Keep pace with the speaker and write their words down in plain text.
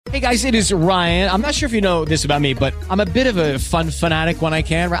Hey guys, it is Ryan. I'm not sure if you know this about me, but I'm a bit of a fun fanatic when I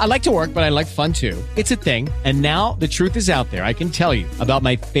can. I like to work, but I like fun too. It's a thing. And now the truth is out there. I can tell you about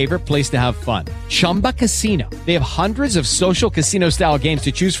my favorite place to have fun. Chumba Casino. They have hundreds of social casino style games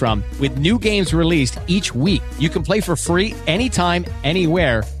to choose from with new games released each week. You can play for free anytime,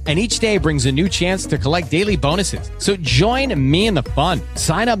 anywhere. And each day brings a new chance to collect daily bonuses. So join me in the fun.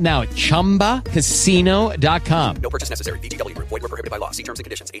 Sign up now at ChumbaCasino.com. No purchase necessary. VGW. Void where prohibited by law. See terms and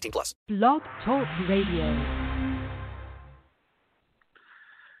conditions. 18+. Blog Talk Radio.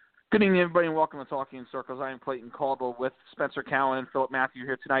 Good evening, everybody, and welcome to Talking in Circles. I am Clayton Caldwell with Spencer Cowan and Philip Matthew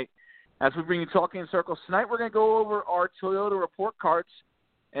here tonight. As we bring you Talking in Circles tonight, we're going to go over our Toyota report cards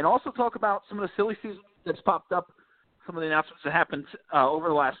and also talk about some of the silly season that's popped up, some of the announcements that happened over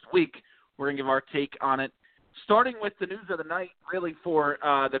the last week. We're going to give our take on it. Starting with the news of the night, really, for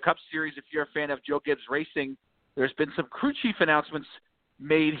the Cup Series, if you're a fan of Joe Gibbs Racing, there's been some crew chief announcements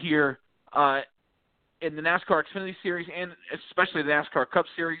made here in the NASCAR Xfinity Series and especially the NASCAR Cup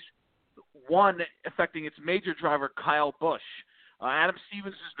Series, one affecting its major driver, Kyle Busch. Adam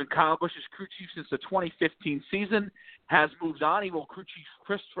Stevens, who's been Kyle Busch's crew chief since the 2015 season, has moved on. He will crew chief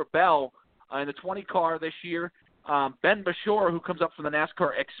Christopher Bell in the 20 car this year. Ben Bashore, who comes up from the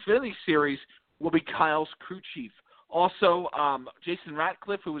NASCAR Xfinity Series, will be Kyle's crew chief. Also, Jason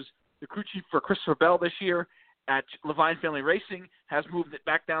Ratcliffe, who was the crew chief for Christopher Bell this year at Levine Family Racing, has moved it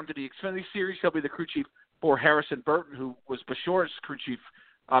back down to the Xfinity Series. He'll be the crew chief for Harrison Burton, who was Bashore's crew chief.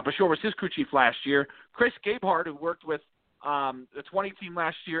 Bashore was his crew chief last year. Chris Gabehart, who worked with the 20 team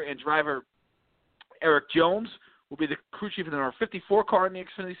last year, and driver Eric Jones will be the crew chief in the number 54 car in the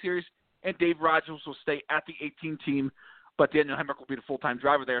Xfinity Series. And Dave Rogers will stay at the 18 team, but Daniel Hemrick will be the full-time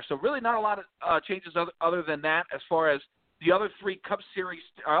driver there. So really not a lot of changes other than that. As far as the other two Cup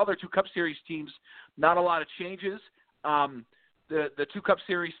Series teams, not a lot of changes. The two Cup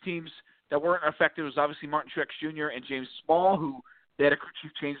Series teams that weren't affected was obviously Martin Truex Jr. and James Small, who they had a crew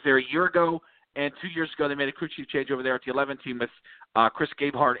chief change there a year ago. And 2 years ago, they made a crew chief change over there at the 11 team with Chris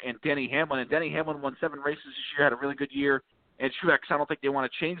Gabehart and Denny Hamlin. And Denny Hamlin won 7 races this year, had a really good year. And Truex, I don't think they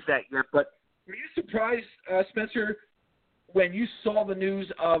want to change that yet. But were you surprised, Spencer, when you saw the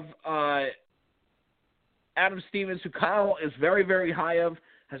news of Adam Stevens, who Kyle is very, very high of,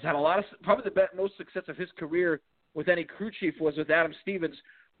 has had a lot of – probably the most success of his career with any crew chief was with Adam Stevens.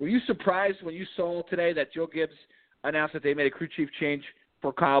 Were you surprised when you saw today that Joe Gibbs announced that they made a crew chief change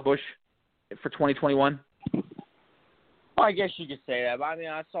for Kyle Busch for 2021? Well, I guess you could say that. But, I mean,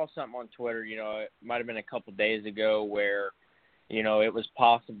 I saw something on Twitter, it might have been a couple days ago where – it was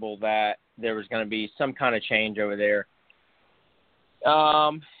possible that there was going to be some kind of change over there.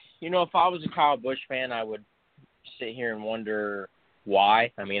 If I was a Kyle Busch fan, I would sit here and wonder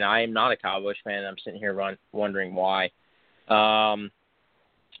why. I mean, I am not a Kyle Busch fan. I'm sitting here wondering why. I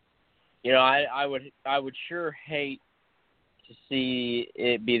would sure hate to see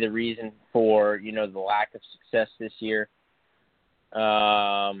it be the reason for, the lack of success this year.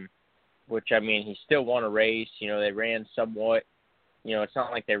 Which, I mean, he still won a race. They ran somewhat. It's not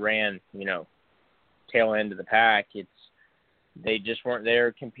like they ran, tail end of the pack. They just weren't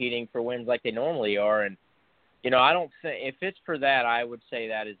there competing for wins like they normally are. And, I don't think if it's for that, I would say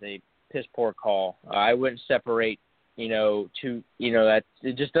that is a piss poor call. I wouldn't separate, that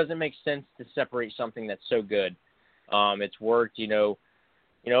it just doesn't make sense to separate something that's so good. It's worked, it was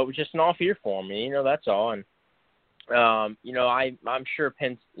just an off year for me, that's all. And, I'm sure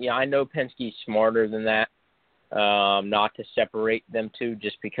I know Penske's smarter than that. Not to separate them two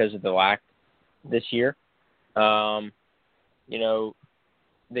just because of the lack this year. They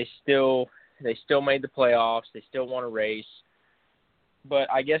still made the playoffs. They still won a race. But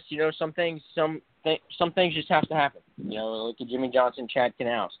I guess, some things just have to happen. Look at Jimmy Johnson, Chad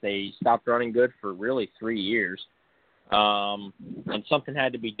Knaus. They stopped running good for really 3 years. And something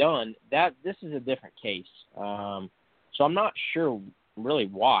had to be done. This is a different case. So I'm not sure really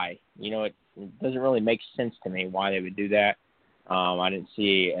why. It doesn't really make sense to me why they would do that. I didn't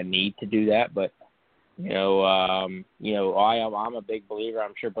see a need to do that, but I'm a big believer.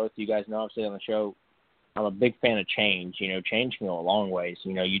 I'm sure both of you guys know. I've said on the show, I'm a big fan of change. Change can go a long ways.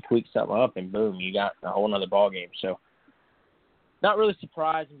 You tweak something up and boom, you got a whole nother ball game. So, not really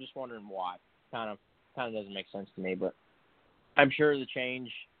surprised. I'm just wondering why. Kind of doesn't make sense to me, but I'm sure the change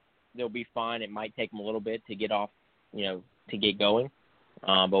they'll be fine. It might take them a little bit to get off, to get going.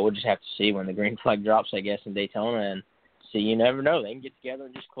 But we'll just have to see when the green flag drops, I guess, in Daytona, and see. You never know. They can get together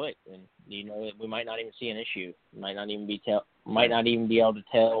and just click, and we might not even see an issue. Might not even be able to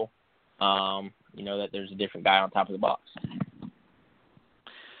tell, that there's a different guy on top of the box.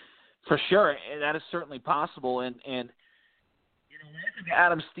 For sure, and that is certainly possible. And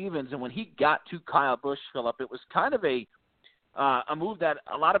Adam Stevens, and when he got to Kyle Busch, Philip, it was kind of a move that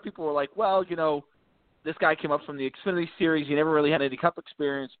a lot of people were like, well, this guy came up from the Xfinity Series. He never really had any Cup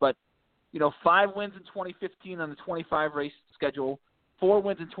experience, but 5 wins in 2015 on the 25 race schedule, 4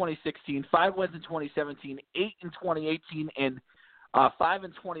 wins in 2016, 5 wins in 2017, 8 in 2018, and 5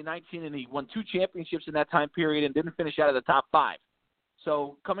 in 2019, and he won 2 championships in that time period and didn't finish out of the top 5.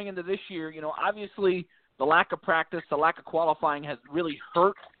 So coming into this year, obviously the lack of practice, the lack of qualifying has really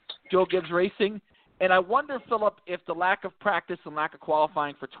hurt Joe Gibbs Racing. And I wonder, Philip, if the lack of practice and lack of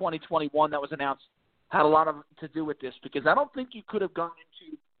qualifying for 2021 that was announced had a lot to do with this, because I don't think you could have gone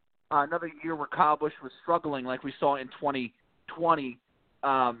into another year where Kyle Busch was struggling like we saw in 2020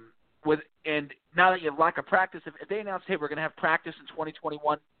 and now that you have lack of practice, if they announced, hey, we're going to have practice in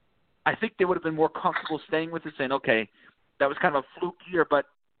 2021, I think they would have been more comfortable staying with it, saying, okay, that was kind of a fluke year, but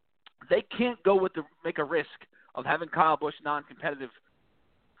they can't go make a risk of having Kyle Busch non-competitive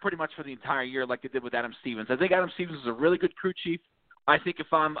pretty much for the entire year like they did with Adam Stevens. I think Adam Stevens is a really good crew chief. I think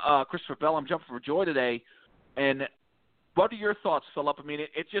if I'm Christopher Bell, I'm jumping for joy today. And what are your thoughts, Philip? I mean,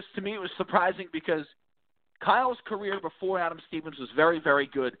 it just, to me, it was surprising because Kyle's career before Adam Stevens was very, very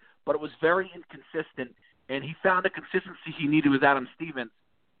good, but it was very inconsistent, and he found the consistency he needed with Adam Stevens.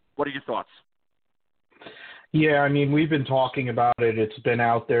 What are your thoughts? Yeah, I mean, we've been talking about it. It's been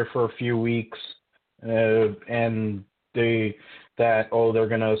out there for a few weeks, and they're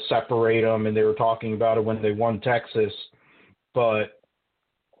going to separate them, and they were talking about it when they won Texas, but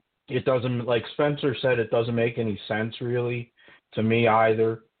it doesn't, like Spencer said, it doesn't make any sense really to me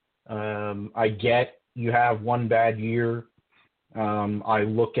either. I get you have one bad year. I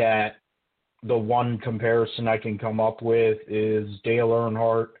look at the one comparison I can come up with is Dale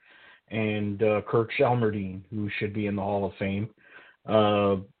Earnhardt and Kirk Shelmerdine, who should be in the Hall of Fame.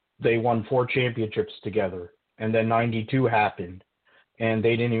 They won 4 championships together, and then 92 happened, and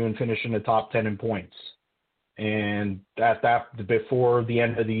they didn't even finish in the top 10 in points. And before the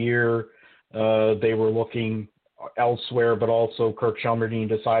end of the year, they were looking elsewhere, but also Kirk Shelmerdine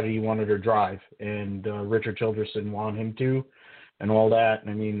decided he wanted to drive, and Richard Childress didn't want him to, and all that.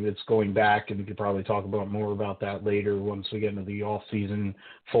 I mean, it's going back, and we could probably talk more about that later once we get into the off-season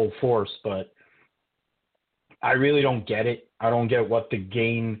full force, but I really don't get it. I don't get what the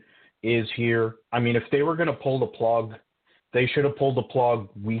game is here. I mean, if they were going to pull the plug, they should have pulled the plug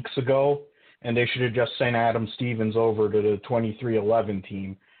weeks ago, and they should have just sent Adam Stevens over to the 23-11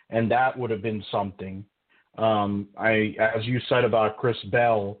 team, and that would have been something. As you said about Chris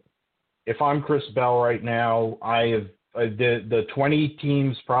Bell, if I'm Chris Bell right now, the 20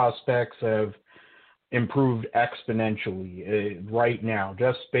 teams prospects have improved exponentially right now,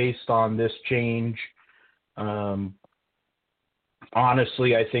 just based on this change.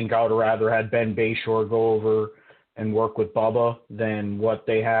 Honestly, I think I would have rather had Ben Bayshore go over and work with Bubba than what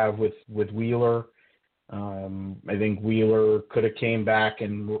they have with Wheeler. I think Wheeler could have came back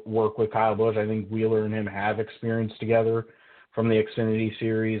and worked with Kyle Busch. I think Wheeler and him have experience together from the Xfinity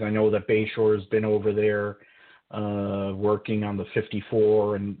Series. I know that Bayshore has been over there working on the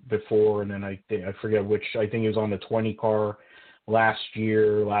 54 and before, and then I forget which. I think he was on the 20 car last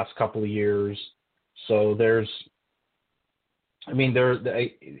couple of years. So it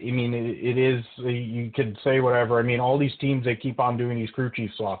is, you could say whatever. I mean, all these teams, they keep on doing these crew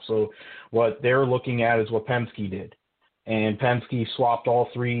chief swaps. So what they're looking at is what Penske did. And Penske swapped all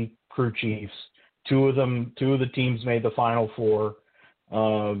 3 crew chiefs. Two of the teams made the Final Four.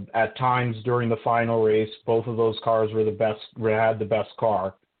 At times during the final race, both of those cars had the best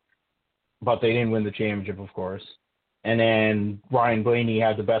car, but they didn't win the championship, of course. And then Ryan Blaney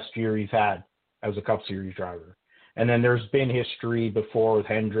had the best year he's had as a Cup Series driver. And then there's been history before with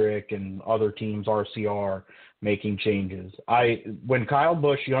Hendrick and other teams, RCR, making changes. When Kyle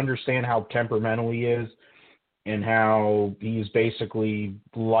Busch, you understand how temperamental he is and how he's basically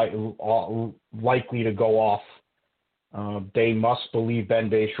likely to go off. They must believe Ben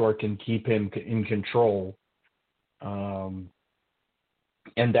Bayshore can keep him in control, and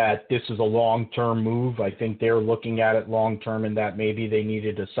that this is a long-term move. I think they're looking at it long-term, and that maybe they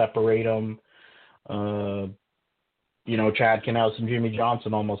needed to separate them. Chad Knaus and Jimmy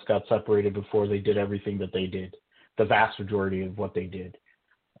Johnson almost got separated before they did everything that they did, the vast majority of what they did.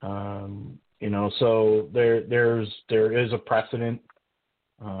 So there is a precedent.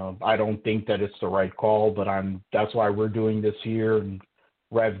 I don't think that it's the right call, but that's why we're doing this here. And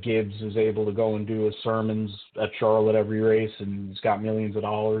Rev Gibbs is able to go and do his sermons at Charlotte every race, and he's got millions of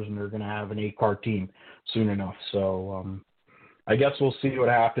dollars, and they're going to have an 8-car team soon enough. So I guess we'll see what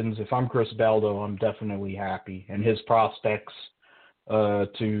happens. If I'm Chris Bell, though, I'm definitely happy, and his prospects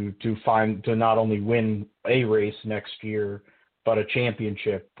to not only win a race next year, but a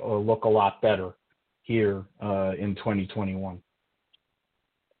championship look a lot better here in 2021.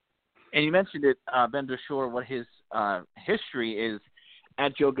 And you mentioned it, Ben Beshore, what his history is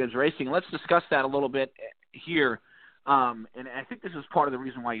at Joe Gibbs Racing. Let's discuss that a little bit here. And I think this is part of the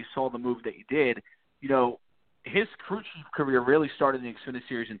reason why you saw the move that you did. You know, his crew chief career really started in the Xfinity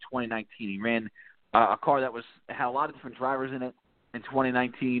Series in 2019. He ran a car that had a lot of different drivers in it in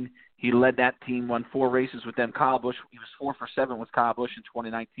 2019. He led that team, won 4 races with them. Kyle Busch, he was 4 for 7 with Kyle Busch in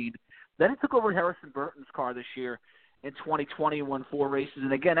 2019. Then he took over Harrison Burton's car this year in 2020 and won 4 races.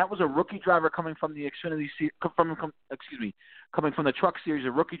 And again, that was a rookie driver coming from the Xfinity coming from the Truck Series,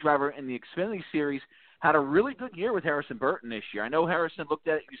 a rookie driver in the Xfinity Series. Had a really good year with Harrison Burton this year. I know Harrison looked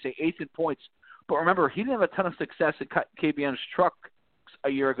at it, you say 8th in points, but remember, he didn't have a ton of success at KBM's truck a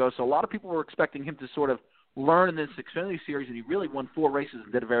year ago, so a lot of people were expecting him to sort of learn in this Xfinity Series, and he really won 4 races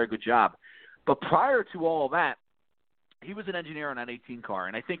and did a very good job. But prior to all of that, he was an engineer on that 18 car,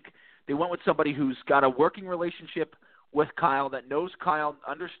 and I think they went with somebody who's got a working relationship with Kyle, that knows Kyle,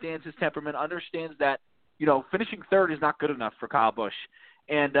 understands his temperament, understands that, you know, finishing 3rd is not good enough for Kyle Busch.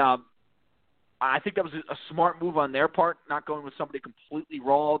 And I think that was a smart move on their part, not going with somebody completely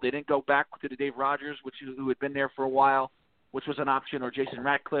raw. They didn't go back to the Dave Rogers, who had been there for a while, which was an option, or Jason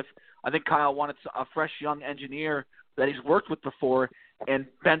Ratcliffe. I think Kyle wanted a fresh young engineer that he's worked with before, and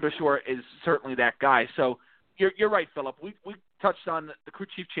Ben Beshore is certainly that guy. So you're right, Philip. We touched on the crew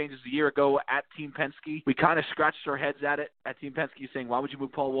chief changes a year ago at Team Penske. We kind of scratched our heads at it at Team Penske, saying, why would you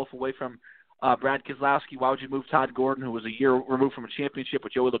move Paul Wolf away from Brad Keselowski? Why would you move Todd Gordon, who was a year removed from a championship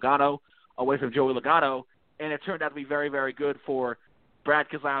with Joey Logano, away from Joey Logano? And it turned out to be very, very good for Brad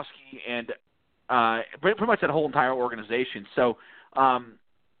Keselowski and pretty much that whole entire organization. So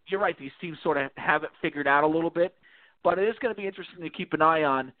you're right, these teams sort of have it figured out a little bit, but it is going to be interesting to keep an eye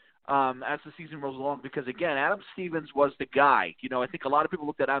on as the season rolls along, because, again, Adam Stevens was the guy. You know, I think a lot of people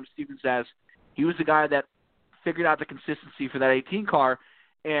looked at Adam Stevens as he was the guy that figured out the consistency for that 18 car,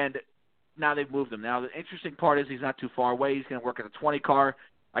 and now they've moved him. Now, the interesting part is he's not too far away. He's going to work at a 20 car.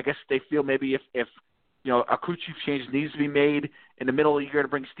 I guess they feel maybe if you know, a crew chief change needs to be made in the middle of the year to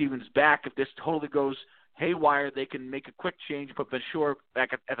bring Stevens back, if this totally goes haywire, they can make a quick change, put Beshore back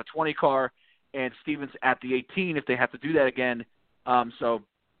at the 20 car and Stevens at the 18 if they have to do that again. So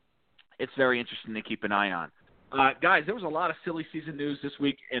it's very interesting to keep an eye on. Guys, there was a lot of silly season news this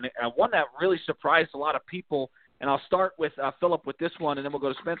week, and one that really surprised a lot of people, and I'll start with Philip with this one, and then we'll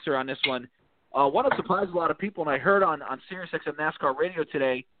go to Spencer on this one. One that surprised a lot of people, and I heard on SiriusXM NASCAR Radio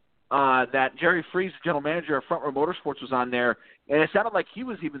today that Jerry Freese, the general manager of Front Row Motorsports, was on there, and it sounded like he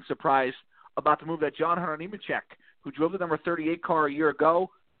was even surprised about the move that John Hunter Nemechek, who drove the number 38 car a year ago,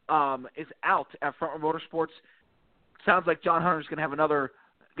 is out at Front Row Motorsports. Sounds like John Hunter's going to have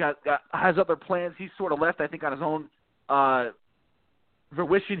has other plans. He's sort of left, I think, on his own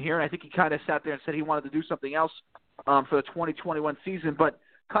fruition here, and I think he kind of sat there and said he wanted to do something else for the 2021 season. But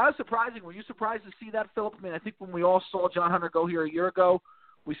kind of surprising. Were you surprised to see that, Philip? I mean, I think when we all saw John Hunter go here a year ago,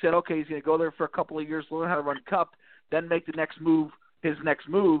 we said, okay, he's going to go there for a couple of years, learn how to run Cup, then make the next move, his next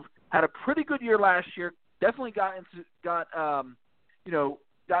move. Had a pretty good year last year. Definitely got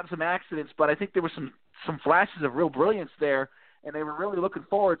some accidents, but I think there were some flashes of real brilliance there, and they were really looking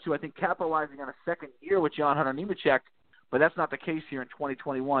forward to, I think, capitalizing on a second year with John Hunter Nemechek, but that's not the case here in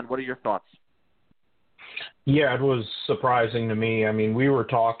 2021. What are your thoughts? Yeah, it was surprising to me. I mean, we were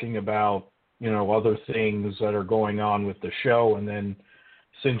talking about, other things that are going on with the show, and then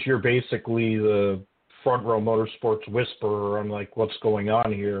since you're basically the Front Row Motorsports whisperer, I'm like, what's going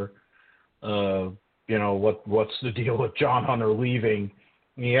on here? What's the deal with John Hunter leaving?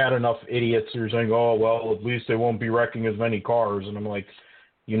 He had enough idiots who were saying, oh, well, at least they won't be wrecking as many cars. And I'm like,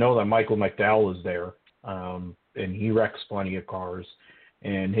 that Michael McDowell is there, and he wrecks plenty of cars.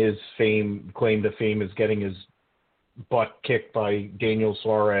 And his claim to fame is getting his butt kicked by Daniel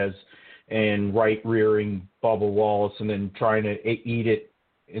Suarez and right-rearing Bubba Wallace and then trying to eat it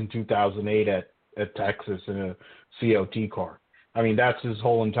in 2008 at Texas in a COT car. I mean, that's his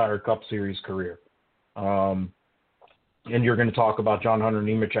whole entire Cup Series career. And you're going to talk about John Hunter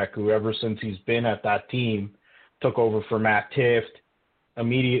Nemechek, who ever since he's been at that team, took over for Matt Tifft,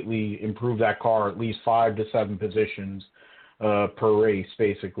 immediately improved that car at least 5 to 7 positions per race,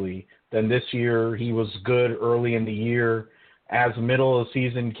 basically. Then this year, he was good early in the year. As the middle of the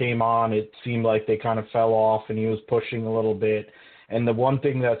season came on, it seemed like they kind of fell off, and he was pushing a little bit. And the one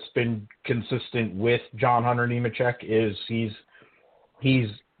thing that's been consistent with John Hunter Nemechek is he's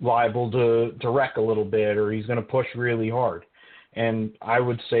liable to wreck a little bit, or he's going to push really hard. And I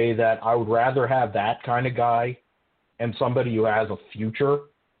would say that I would rather have that kind of guy and somebody who has a future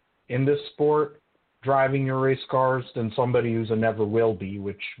in this sport driving your race cars than somebody who's a never will be,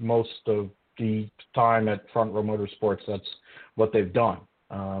 which most of the time at Front Row Motorsports, that's what they've done.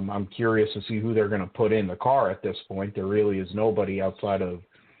 I'm curious to see who they're going to put in the car at this point. There really is nobody outside of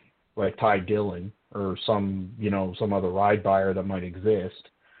like Ty Dillon or some other ride buyer that might exist.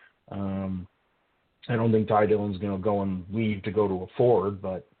 I don't think Ty Dillon's going to go and leave to go to a Ford,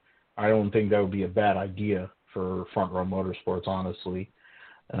 but I don't think that would be a bad idea for Front Row Motorsports, honestly.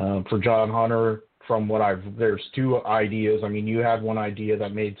 For John Hunter, there's two ideas. I mean, you had one idea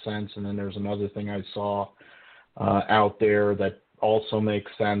that made sense, and then there's another thing I saw out there that also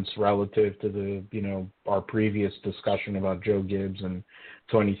makes sense relative to our previous discussion about Joe Gibbs and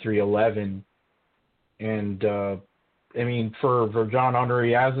 2311. And I mean, for John Hunter,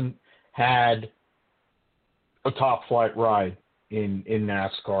 he hasn't had a top flight ride in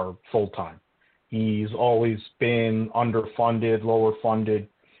NASCAR full time. He's always been underfunded, lower funded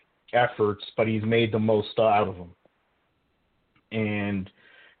efforts, but he's made the most out of them. And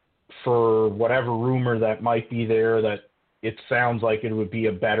for whatever rumor that might be there, that it sounds like it would be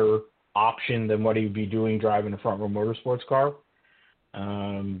a better option than what he'd be doing driving a Front Row Motorsports car.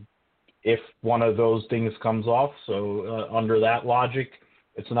 If one of those things comes off, so under that logic,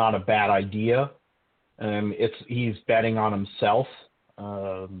 it's not a bad idea. He's betting on himself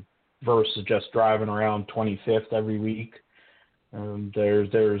versus just driving around 25th every week. There's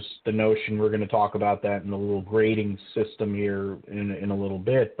the notion, we're going to talk about that in the little grading system here in a little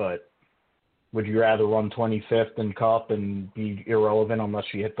bit, but would you rather run 25th in Cup and be irrelevant unless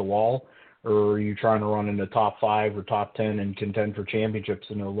you hit the wall, or are you trying to run in the top 5 or top 10 and contend for championships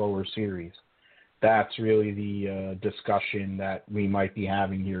in a lower series? That's really the discussion that we might be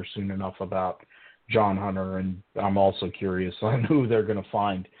having here soon enough about John Hunter, and I'm also curious on who they're going to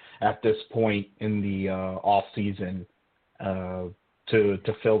find at this point in the off season to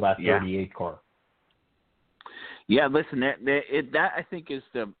fill that 38 car. Yeah, listen, that I think is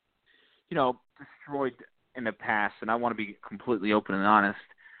destroyed in the past, and I want to be completely open and honest.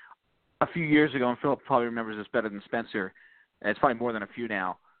 A few years ago, and Philip probably remembers this better than Spencer, and it's probably more than a few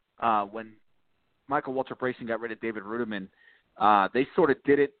now, when Michael Waltrip Racing got rid of David Rudiman, they sort of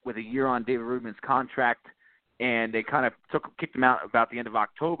did it with a year on David Rudiman's contract, and they kind of kicked him out about the end of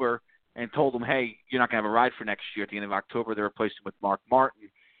October and told him, hey, you're not going to have a ride for next year. At the end of October, they replaced him with Mark Martin.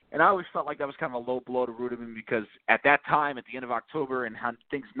 And I always felt like that was kind of a low blow to Rudiman, because at that time, at the end of October, and how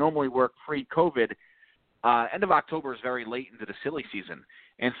things normally work pre-COVID, end of October is very late into the silly season.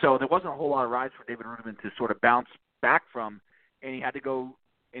 And so there wasn't a whole lot of rides for David Rudiman to sort of bounce back from, and he had to go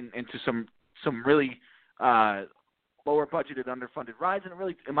into some really lower budgeted, underfunded rides, and it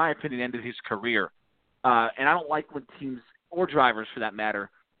really, in my opinion, ended his career. And I don't like when teams, or drivers for that matter,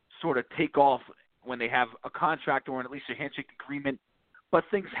 sort of take off when they have a contract or at least a handshake agreement, but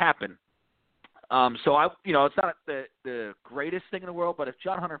things happen. So it's not the greatest thing in the world, but if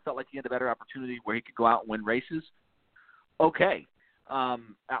John Hunter felt like he had a better opportunity where he could go out and win races, okay.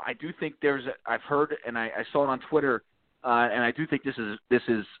 I do think I've heard, and I saw it on Twitter, and I do think this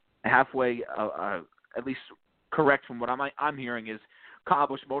is halfway, at least correct from what I'm hearing, is Kyle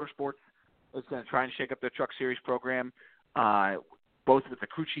Busch Motorsports is going to try and shake up their Truck Series program, both with the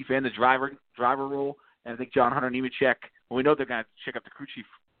crew chief and the driver role. And I think John Hunter Nemechek, well, we know they're going to shake up the crew chief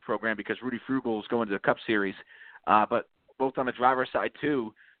program because Rudy Frugal is going to the Cup Series, but both on the driver's side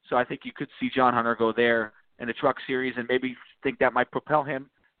too. So I think you could see John Hunter go there in the Truck Series, and maybe think that might propel him.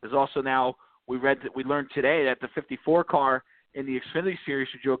 There's also now, we learned today that the 54 car in the Xfinity Series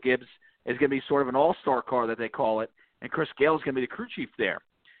for Joe Gibbs is going to be sort of an all-star car that they call it, and Chris Gale is going to be the crew chief there.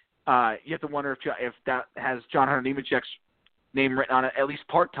 You have to wonder if that has John Hunter Nemechek's name written on it, at least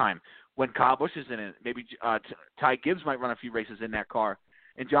part-time, when Kyle Busch is in it. Maybe Ty Gibbs might run a few races in that car,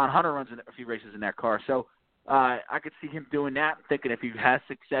 and John Hunter runs a few races in that car. So I could see him doing that, and thinking if he has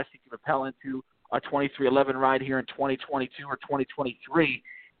success, he can propel into a 2311 ride here in 2022 or 2023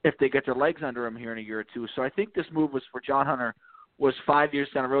 if they get their legs under him here in a year or two. So I think this move was for John Hunter was 5 years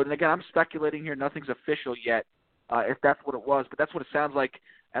down the road. And again, I'm speculating here. Nothing's official yet, if that's what it was. But that's what it sounds like,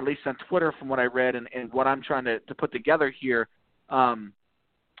 at least on Twitter from what I read and what I'm trying to put together here. I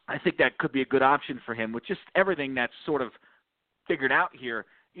think that could be a good option for him with just everything that's sort of figured out here.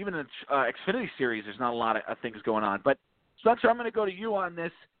 Even in the Xfinity Series, there's not a lot of things going on. But, Spencer, I'm going to go to you on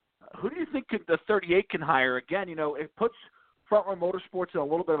this. Who do you think the 38 can hire? Again, it puts Front Row Motorsports in a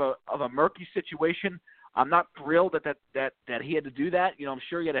little bit of a murky situation. I'm not thrilled that he had to do that. I'm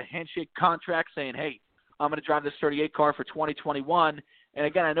sure he had a handshake contract saying, hey, I'm going to drive this 38 car for 2021. And,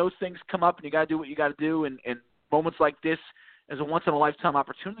 again, I know things come up and you got to do what you got to do. And moments like this is a once-in-a-lifetime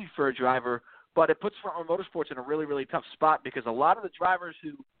opportunity for a driver. But it puts Front Row Motorsports in a really, really tough spot because a lot of the drivers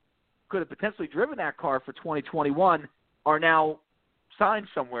who could have potentially driven that car for 2021 are now signed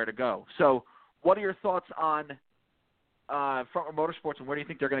somewhere to go. So what are your thoughts on Front Row Motorsports, and where do you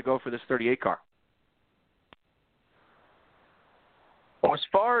think they're going to go for this 38 car? Well, as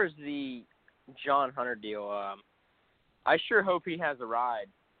far as the John Hunter deal, I sure hope he has a ride,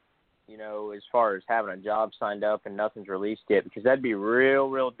 as far as having a job signed up and nothing's released yet, because that'd be real,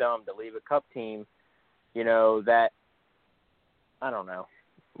 real dumb to leave a Cup team, that, I don't know.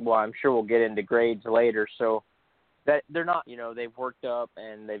 Well, I'm sure we'll get into grades later. So that they're not, they've worked up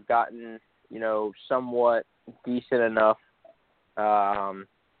and they've gotten, somewhat decent enough to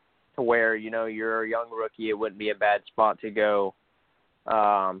where, you're a young rookie. It wouldn't be a bad spot to go.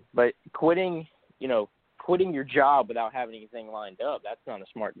 But quitting your job without having anything lined up, that's not a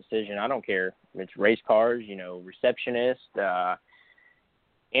smart decision. I don't care if it's race cars, receptionist,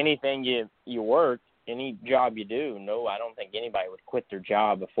 anything you work, any job you do. No, I don't think anybody would quit their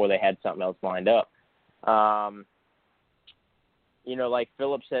job before they had something else lined up. Like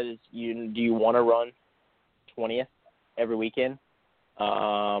Philip said, do you want to run 20th every weekend,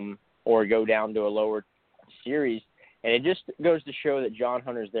 or go down to a lower series? And it just goes to show that John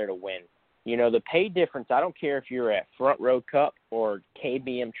Hunter's there to win. The pay difference, I don't care if you're at Front Row Cup or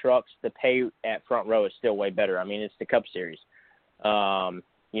KBM Trucks, the pay at Front Row is still way better. I mean, it's the Cup Series.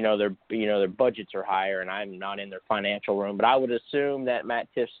 Their budgets are higher, and I'm not in their financial room, but I would assume that Matt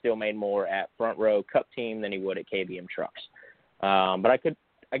Tiff still made more at Front Row Cup team than he would at KBM Trucks. But I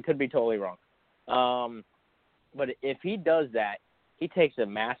could be totally wrong. But if he does that, he takes a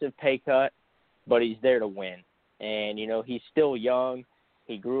massive pay cut, but he's there to win. And, he's still young.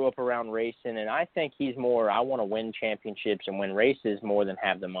 He grew up around racing, and I think he's more, I want to win championships and win races more than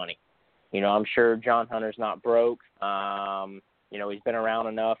have the money. I'm sure John Hunter's not broke. He's been around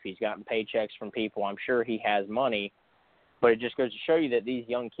enough. He's gotten paychecks from people. I'm sure he has money, but it just goes to show you that these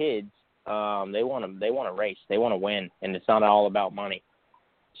young kids, they want to race. They want to win, and it's not all about money.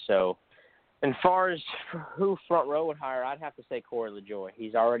 So, as far as who Front Row would hire, I'd have to say Corey LaJoie.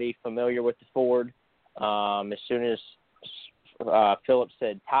 He's already familiar with the Ford. As soon as Philip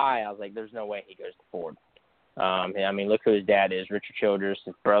said Ty, I was like, there's no way he goes to Ford. I mean, look who his dad is. Richard Childress,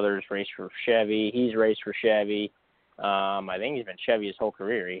 his brothers raced for Chevy. He's raced for Chevy. I think he's been Chevy his whole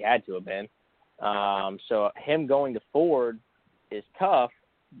career. He had to have been. So him going to Ford is tough,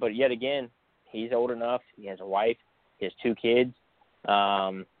 but yet again, he's old enough. He has a wife. He has 2 kids,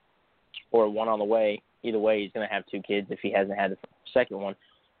 or one on the way. Either way, he's going to have 2 kids if he hasn't had the second one.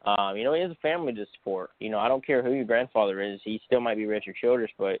 He has a family to support. I don't care who your grandfather is. He still might be Richard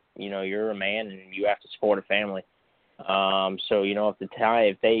Childress, but, you're a man and you have to support a family. So,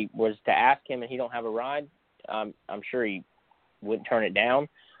 if they was to ask him and he don't have a ride, I'm sure he wouldn't turn it down,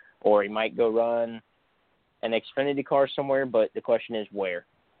 or he might go run an Xfinity car somewhere, but the question is where.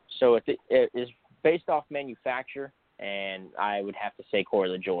 So it is based off manufacturer, and I would have to say Corey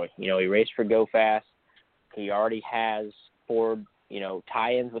LaJoie. He raced for Go Fast. He already has Ford,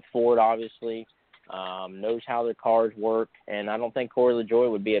 tie-ins with Ford, obviously, knows how their cars work, and I don't think Corey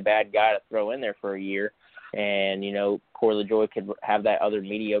LaJoie would be a bad guy to throw in there for a year. And, Corey LaJoie could have that other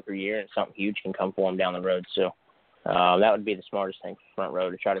mediocre year and something huge can come for him down the road. So that would be the smartest thing for Front Row,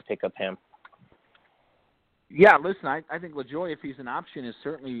 to try to pick up him. Yeah, listen, I think LaJoie, if he's an option, is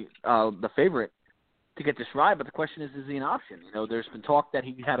certainly the favorite to get this ride. But the question is he an option? There's been talk that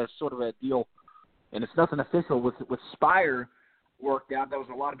he had a sort of a deal, and it's nothing official, with Spire worked out. That was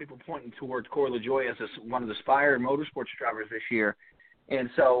a lot of people pointing towards Corey LaJoie as one of the Spire Motorsports drivers this year. And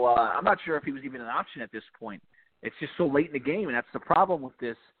so I'm not sure if he was even an option at this point. It's just so late in the game, and that's the problem with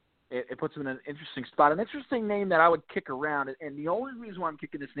this. It puts him in an interesting spot. An interesting name that I would kick around, and the only reason why I'm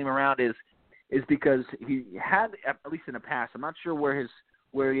kicking this name around is because he had, at least in the past, I'm not sure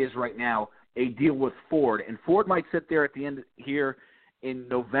where he is right now, a deal with Ford. And Ford might sit there at the end here in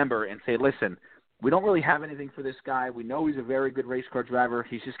November and say, listen, we don't really have anything for this guy. We know he's a very good race car driver.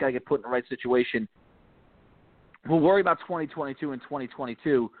 He's just got to get put in the right situation. We'll worry about 2022 and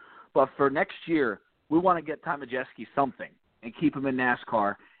 2022, but for next year, we want to get Ty Majeski something and keep him in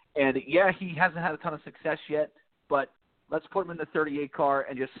NASCAR. And, yeah, he hasn't had a ton of success yet, but let's put him in the 38 car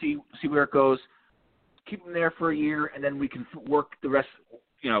and just see where it goes. Keep him there for a year, and then we can work the rest,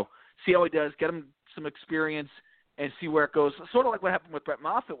 see how he does, get him some experience, and see where it goes. Sort of like what happened with Brett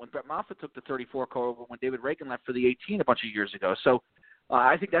Moffitt when Brett Moffitt took the 34 car over when David Reagan left for the 18 a bunch of years ago. So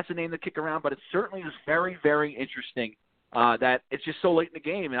I think that's a name to kick around, but it certainly is very, very interesting that it's just so late in the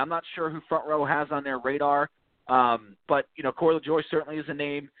game, and I'm not sure who Front Row has on their radar. But, Corey LaJoie certainly is a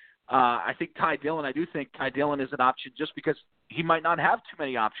name. I think I do think Ty Dillon is an option just because he might not have too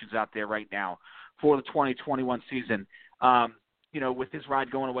many options out there right now for the 2021 season. with his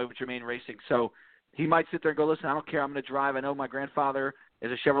ride going away with Germain Racing. So he might sit there and go, listen, I don't care. I'm going to drive. I know my grandfather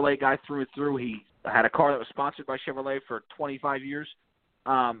is a Chevrolet guy through and through. He had a car that was sponsored by Chevrolet for 25 years.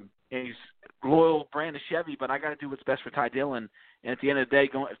 And he's loyal brand of Chevy, but I got to do what's best for Ty Dillon. And at the end of the day,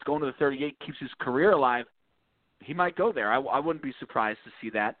 going to the 38 keeps his career alive. He might go there. I wouldn't be surprised to see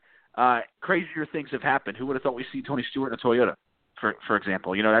that. Crazier things have happened. Who would have thought we'd see Tony Stewart in a Toyota, for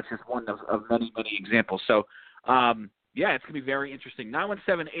example? That's just one of many, many examples. So, it's going to be very interesting.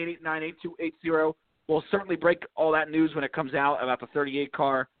 917-889-8280. We'll certainly break all that news when it comes out about the 38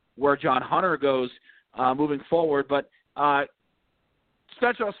 car, where John Hunter goes moving forward. But,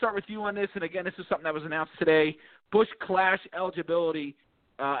 Spencer, I'll start with you on this. And, again, this is something that was announced today. Busch Clash eligibility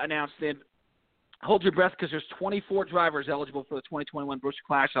announced in. Hold your breath because there's 24 drivers eligible for the 2021 Busch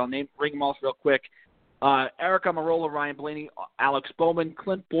Clash. I'll ring them off real quick. Eric Amarola, Ryan Blaney, Alex Bowman,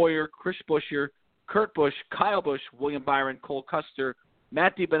 Clint Boyer, Chris Buescher, Kurt Busch, Kyle Busch, William Byron, Cole Custer,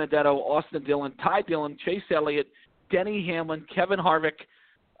 Matt DiBenedetto, Austin Dillon, Ty Dillon, Chase Elliott, Denny Hamlin, Kevin Harvick,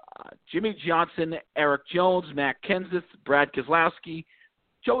 Jimmy Johnson, Eric Jones, Matt Kenseth, Brad Keselowski,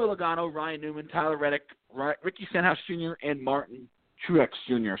 Joey Logano, Ryan Newman, Tyler Reddick, Ricky Stenhouse Jr., and Martin Truex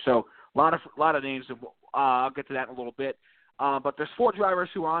Jr. So a lot of names. I'll get to that in a little bit. But there's 4 drivers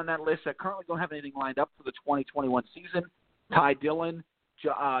who are on that list that currently don't have anything lined up for the 2021 season. Ty Dillon,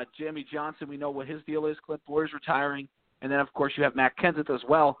 Jimmy Johnson, we know what his deal is. Clint Boyer's retiring. And then, of course, you have Matt Kenseth as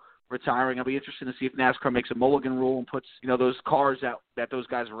well retiring. I'll be interested to see if NASCAR makes a mulligan rule and puts, those cars that those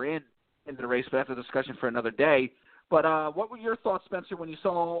guys were into the race. But that's a discussion for another day. But what were your thoughts, Spencer, when you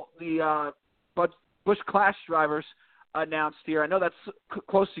saw the Busch Clash drivers announced here? I know that's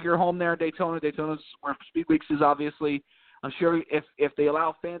close to your home there in Daytona. Daytona's where Speed Weeks is, obviously. I'm sure if they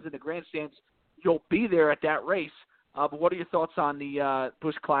allow fans in the grandstands, you'll be there at that race. But what are your thoughts on the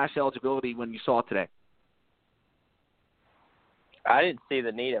Busch Clash eligibility when you saw it today? I didn't see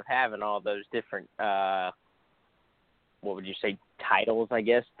the need of having all those different, what would you say, titles, I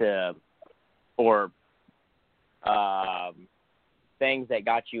guess, or things that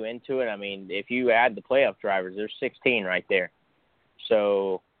got you into it. I mean, if you add the playoff drivers, there's 16 right there.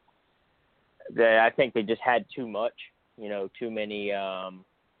 So I think they just had too much, too many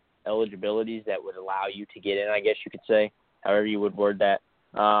eligibilities that would allow you to get in, I guess you could say, however you would word that.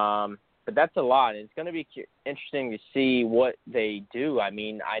 But that's a lot. And it's going to be interesting to see what they do. I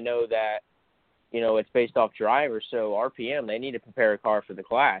mean, I know that, it's based off drivers, so RPM, they need to prepare a car for the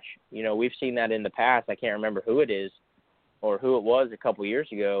Clash. We've seen that in the past. I can't remember who it is or who it was a couple years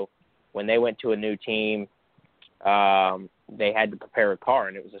ago when they went to a new team. They had to prepare a car,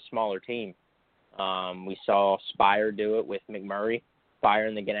 and it was a smaller team. We saw Spire do it with McMurray, Spire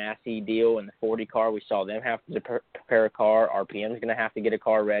and the Ganassi deal in the 40 car. We saw them have to prepare a car. RPM is going to have to get a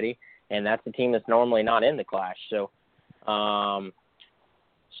car ready, and that's a team that's normally not in the Clash. So I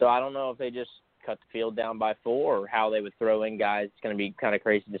don't know if they just cut the field down by 4 or how they would throw in guys. It's going to be kind of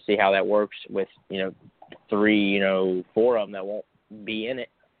crazy to see how that works with, 3, 4 of them that won't be in it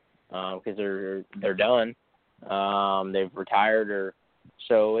because they're done. They've retired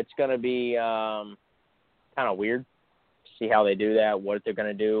so it's going to be kind of weird to see how they do that, what they're going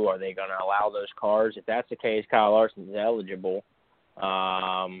to do. Are they going to allow those cars? If that's the case, Kyle Larson's eligible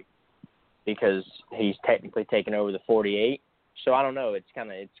because he's technically taken over the 48. So I don't know. It's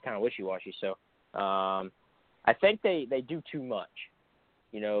kind of wishy-washy. So I think they do too much,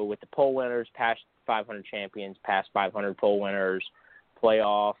 with the pole winners, past 500 champions, past 500 pole winners,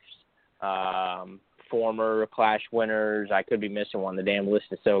 playoffs, former Clash winners. I could be missing one. The damn list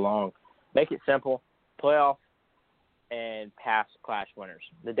is so long. Make it simple. Playoff and past Clash winners.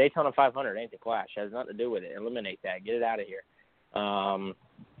 The Daytona 500 ain't the Clash. It has nothing to do with it. Eliminate that. Get it out of here.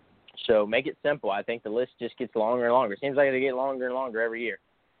 So make it simple. I think the list just gets longer and longer. It seems like they get longer and longer every year.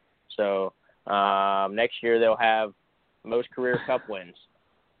 So next year they'll have most career Cup wins.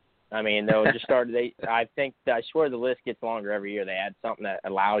 I mean, they'll just start. I swear the list gets longer every year. They add something that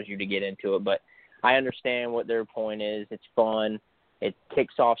allows you to get into it. But I understand what their point is. It's fun. It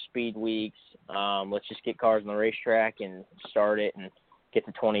kicks off Speed Weeks. Let's just get cars on the racetrack and start it and get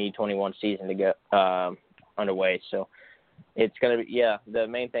the 2021 season to go underway. So it's going to be, the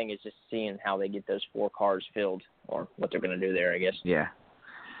main thing is just seeing how they get those 4 cars filled or what they're going to do there, I guess. Yeah.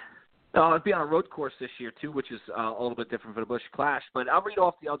 It'll be on a road course this year, too, which is a little bit different for the Busch Clash. But I'll read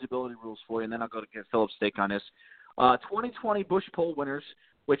off the eligibility rules for you, and then I'll go to get Philip's take on this. 2020 Busch pole winners,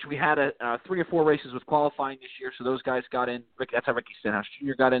 which we had 3 or 4 races with qualifying this year, so those guys got in. That's how Ricky Stenhouse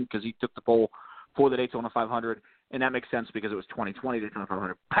Jr. got in because he took the pole for the Daytona 500, and that makes sense because it was 2020 Daytona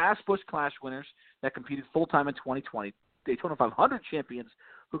 500. Past Busch Clash winners that competed full-time in 2020, Daytona 500 champions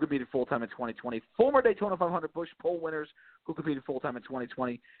who competed full-time in 2020. Former Daytona 500 Busch pole winners who competed full-time in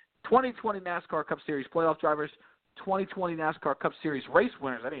 2020. 2020 NASCAR Cup Series playoff drivers. 2020 NASCAR Cup Series race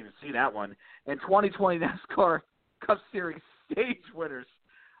winners. I didn't even see that one. And 2020 NASCAR Cup Series stage winners.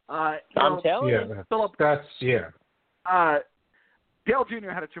 I'm telling you. Philip, yeah. Dale Jr.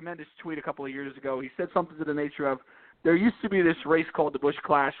 had a tremendous tweet a couple of years ago. He said something to the nature of, there used to be this race called the Busch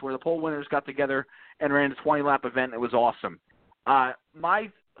Clash where the pole winners got together and ran a 20-lap event. It was awesome. My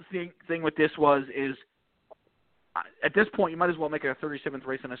thing with this is at this point you might as well make it a 37th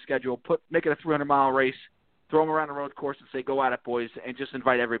race on a schedule. Make it a 300-mile race. Throw them around the road course and say, go at it, boys, and just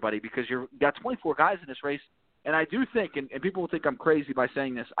invite everybody because you've got 24 guys in this race. And I do think, and people will think I'm crazy by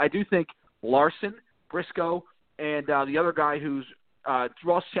saying this, I do think Larson, Briscoe, and the other guy who's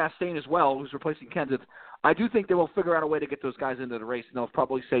Ross Chastain as well, who's replacing Kenseth, I do think they will figure out a way to get those guys into the race, and they'll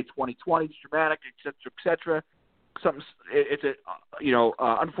probably say 2020 is dramatic, et cetera. It's a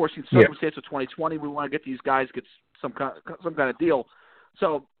unforeseen circumstance of 2020. We want to get these guys get some kind of deal.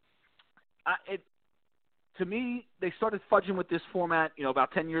 So, to me, they started fudging with this format,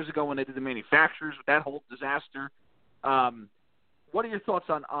 about 10 years ago when they did the manufacturers with that whole disaster. What are your thoughts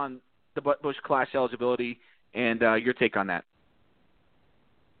on the Busch Clash eligibility and your take on that?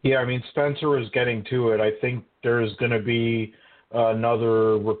 Yeah, I mean, Spencer was getting to it. I think there's going to be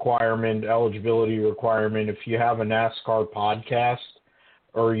another eligibility requirement. If you have a NASCAR podcast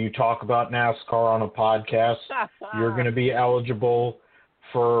or you talk about NASCAR on a podcast, you're going to be eligible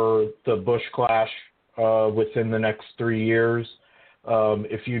for the Busch Clash within the next 3 years.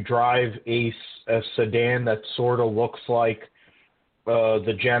 If you drive a sedan that sort of looks like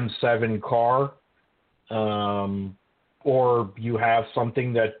the Gen 7 car, or you have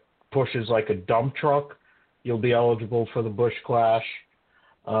something that pushes like a dump truck, you'll be eligible for the Busch Clash.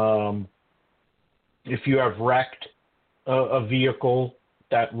 If you have wrecked a vehicle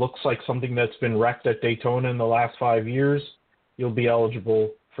that looks like something that's been wrecked at Daytona in the last 5 years, you'll be eligible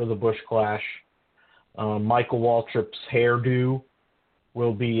for the Busch Clash. Michael Waltrip's hairdo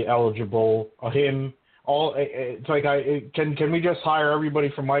will be eligible. It's like can we just hire everybody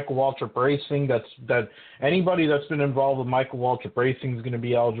from Michael Waltrip Racing? That anybody that's been involved with Michael Waltrip Racing is going to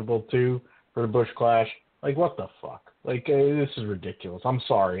be eligible too for the Busch Clash. Like, what the fuck? Like, this is ridiculous. I'm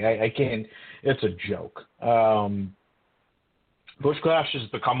sorry, I can't. It's a joke. Busch Clash has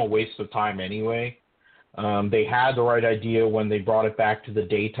become a waste of time anyway. They had the right idea when they brought it back to the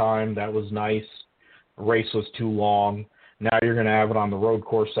daytime. That was nice. The race was too long. Now you're going to have it on the road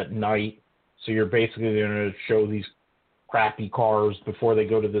course at night. So you're basically going to show these crappy cars before they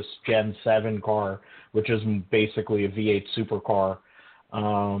go to this Gen 7 car, which is basically a V8 supercar.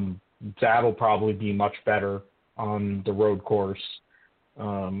 That'll probably be much better on the road course.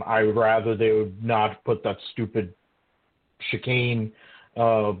 I would rather they would not put that stupid chicane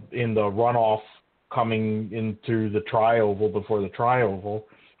in the runoff coming into the tri-oval before the tri-oval.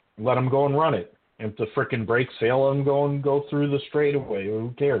 Let them go and run it. If the frickin' brakes fail, let them go and go through the straightaway.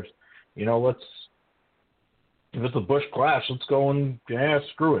 Who cares? If it's a Busch Clash, let's go and,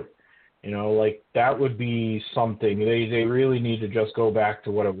 screw it. That would be something. They really need to just go back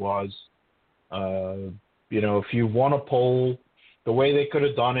to what it was. If you want a pole, the way they could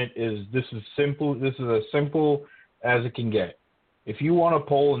have done it is this is simple. This is as simple as it can get. If you want a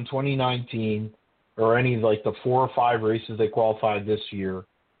pole in 2019 or any the 4 or 5 races they qualified this year,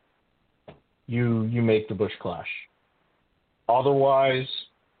 you make the Busch Clash. Otherwise,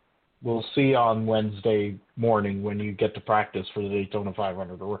 we'll see on Wednesday morning when you get to practice for the Daytona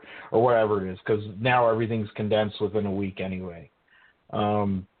 500 or whatever it is, because now everything's condensed within a week anyway.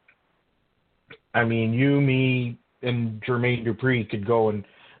 You, me, and Jermaine Dupree could go and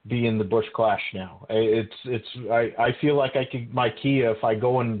be in the Busch Clash now. I feel like my Kia, if I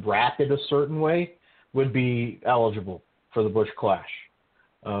go and wrap it a certain way, would be eligible for the Busch Clash.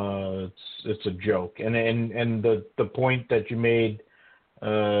 It's a joke, and the point that you made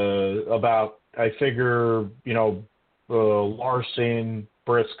about, I figure, Larson,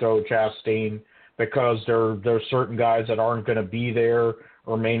 Briscoe, Chastain, because there's certain guys that aren't going to be there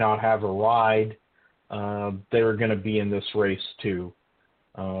or may not have a ride, they're going to be in this race too.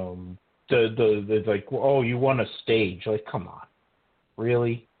 You won a stage. Like, come on,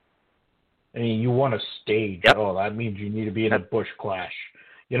 really? You won a stage. Yep. Oh, that means you need to be in a Busch Clash.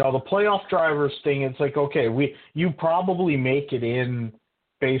 The playoff drivers thing, it's like, okay, you probably make it in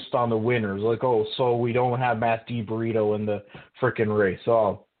based on the winners. So we don't have Matt DiBurito in the frickin' race.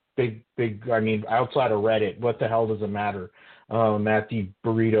 Oh, big, outside of Reddit, what the hell does it matter? Matt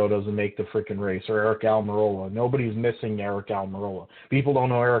DiBurito doesn't make the frickin' race, or Eric Almirola. Nobody's missing Eric Almirola. People don't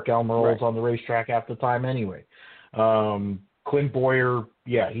know Eric Almirola's on the racetrack half the time anyway. Clint Boyer,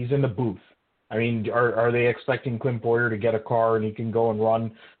 yeah, he's in the booth. I mean, are they expecting Clint Boyer to get a car and he can go and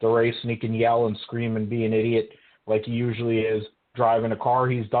run the race and he can yell and scream and be an idiot like he usually is driving a car?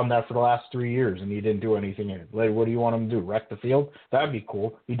 He's done that for the last 3 years and he didn't do anything in it. Like, what do you want him to do? Wreck the field? That'd be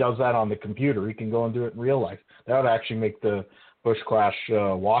cool. He does that on the computer. He can go and do it in real life. That would actually make the Busch Clash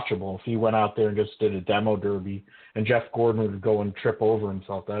watchable. If he went out there and just did a demo derby and Jeff Gordon would go and trip over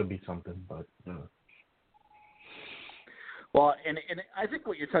himself, that would be something. But Well, and I think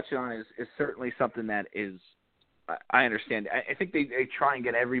what you're touching on is certainly something that is, I understand. I think they try and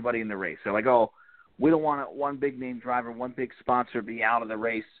get everybody in the race. They're like, oh, we don't want one big name driver, one big sponsor be out of the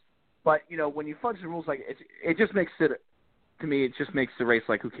race. But, you know, when you fudge the rules, like it just makes it, to me, it just makes the race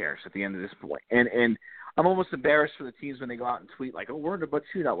like, who cares at the end of this point. And I'm almost embarrassed for the teams when they go out and tweet like, oh, we're in the Busch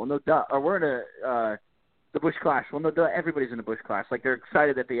Shootout. Well, no duh. Or we're in the Busch Clash. Well, no duh. Everybody's in the Busch Clash. Like they're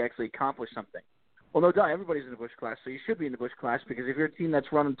excited that they actually accomplished something. Well, no duh. Everybody's in the Busch Clash, so you should be in the Busch Clash because if you're a team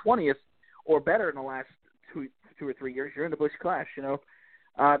that's running 20th or better in the last two or 3 years, you're in the Busch Clash. You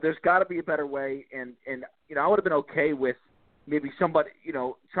know, there's got to be a better way. And you know, I would have been okay with maybe somebody, you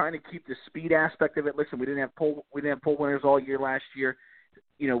know, trying to keep the speed aspect of it. Listen, we didn't have pole winners all year last year.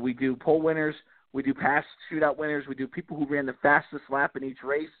 You know, we do pole winners, we do past shootout winners, we do people who ran the fastest lap in each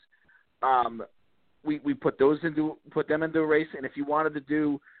race. We put them into a race, and if you wanted to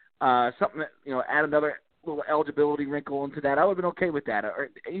do something that, you know, add another little eligibility wrinkle into that, I would have been okay with that. Or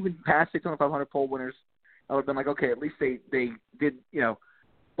even past 6,500 pole winners, I would have been like, okay, at least they did, you know.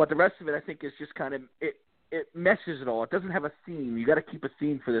 But the rest of it, I think, is just kind of it meshes it all. It doesn't have a theme. You got to keep a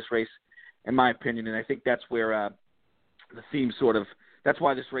theme for this race, in my opinion, and I think that's where the theme that's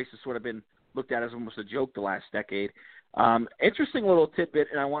why this race has sort of been looked at as almost a joke the last decade. Interesting little tidbit,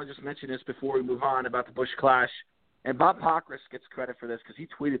 and I want to just mention this before we move on about the Busch Clash. And Bob Pockrass gets credit for this because he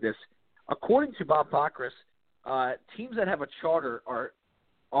tweeted this. According to Bob Pockrass, teams that have a charter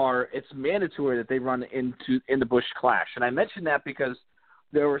are it's mandatory that they run in the Busch Clash. And I mentioned that because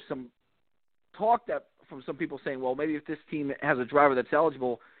there was some talk that from some people saying, well, maybe if this team has a driver that's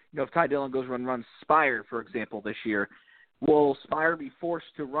eligible, you know, if Ty Dillon goes and runs Spire, for example, this year, will Spire be forced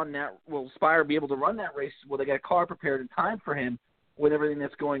to run that? Will Spire be able to run that race? Will they get a car prepared in time for him with everything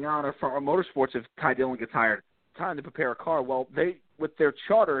that's going on, or for motorsports if Ty Dillon gets hired? Time to prepare a car. Well, they, with their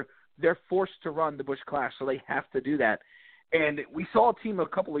charter, they're forced to run the Busch Clash, so they have to do that. And we saw a team a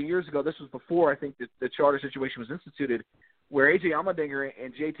couple of years ago, this was before I think the charter situation was instituted, where A.J. Allmendinger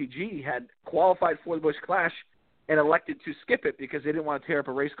and JTG had qualified for the Busch Clash and elected to skip it because they didn't want to tear up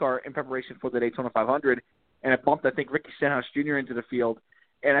a race car in preparation for the Daytona 500, and it bumped, I think, Ricky Stenhouse Jr. into the field.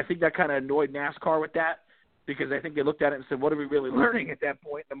 And I think that kind of annoyed NASCAR with that because I think they looked at it and said, what are we really learning at that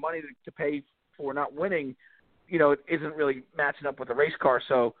point? The money to pay for not winning, you know, it isn't really matching up with the race car.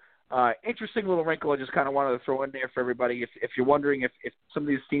 So interesting little wrinkle I just kind of wanted to throw in there for everybody. If you're wondering if some of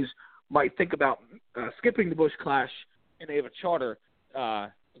these teams might think about skipping the Busch Clash and they have a charter,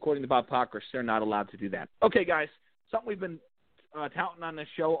 according to Bob Pockrass, they're not allowed to do that. Okay, guys, something we've been touting on this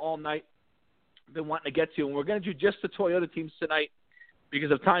show all night, been wanting to get to, and we're going to do just the Toyota teams tonight because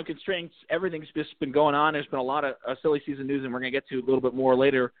of time constraints. Everything's just been going on. There's been a lot of silly season news, and we're going to get to a little bit more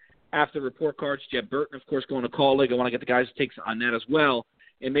later after the report cards. Jeb Burton, of course, going to Kaulig. I want to get the guys' takes on that as well.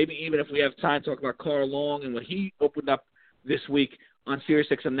 And maybe even if we have time, talk about Carl Long and what he opened up this week on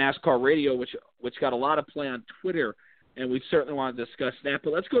SiriusXM NASCAR Radio, which got a lot of play on Twitter, and we certainly want to discuss that.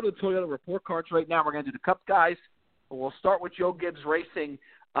 But let's go to the Toyota report cards right now. We're going to do the Cup guys. We'll start with Joe Gibbs Racing,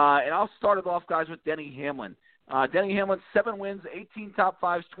 and I'll start it off, guys, with Denny Hamlin. Denny Hamlin, 7 wins, 18 top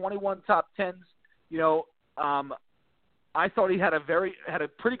 5s, 21 top 10s. You know, I thought he had a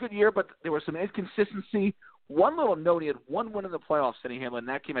pretty good year, but there was some inconsistency. One little note, he had one win in the playoffs, Denny Hamlin, and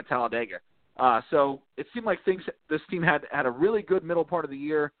that came at Talladega. So it seemed like this team had a really good middle part of the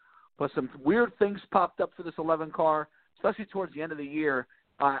year, but some weird things popped up for this 11 car, especially towards the end of the year.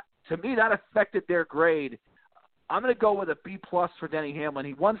 To me, that affected their grade. I'm going to go with a B+ for Denny Hamlin.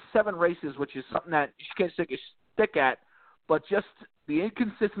 He won 7 races, which is something that you can't stick a stick at, but just the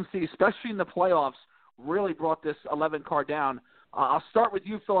inconsistency, especially in the playoffs, really brought this 11 car down. I'll start with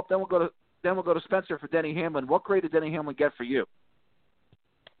you, Philip, then we'll go to Spencer for Denny Hamlin. What grade did Denny Hamlin get for you?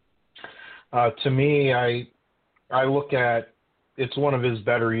 To me, I look at it's one of his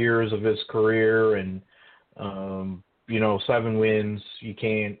better years of his career, and 7 wins. You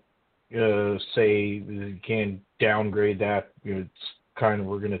can't say you can't downgrade that. It's kind of,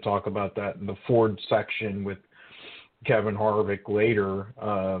 we're going to talk about that in the Ford section with Kevin Harvick later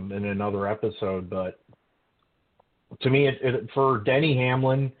in another episode. But to me, for Denny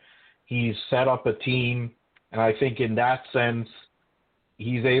Hamlin, he's set up a team, and I think in that sense,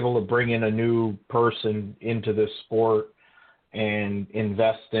 he's able to bring in a new person into this sport and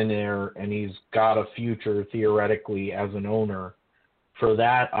invest in there, and he's got a future theoretically as an owner. For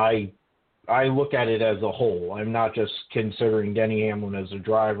that, I look at it as a whole. I'm not just considering Denny Hamlin as a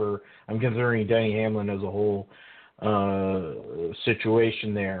driver. I'm considering Denny Hamlin as a whole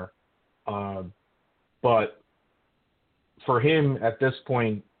situation there. But for him at this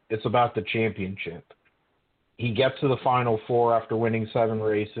point, it's about the championship. He gets to the Final Four after winning 7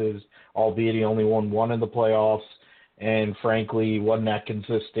 races, albeit he only won 1 in the playoffs, and frankly, he wasn't that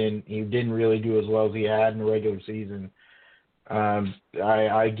consistent. He didn't really do as well as he had in the regular season.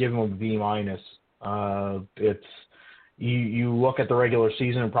 I give him a B-. It's you look at the regular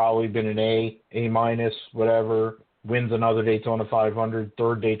season and probably been an A-, whatever. Wins another Daytona 500,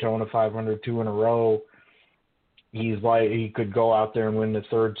 third Daytona 500, 2 in a row. He could go out there and win the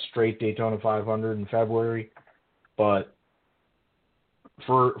 3rd straight Daytona 500 in February. But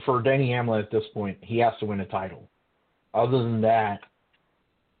for Denny Hamlin at this point, he has to win a title. Other than that,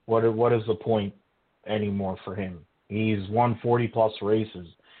 what is the point anymore for him? He's won 40-plus races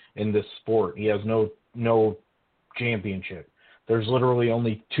in this sport. He has no championship. There's literally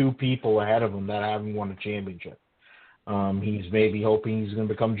only 2 people ahead of him that haven't won a championship. He's maybe hoping he's going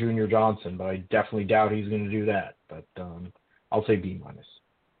to become Junior Johnson, but I definitely doubt he's going to do that. But I'll say B-.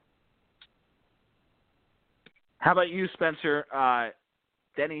 How about you, Spencer?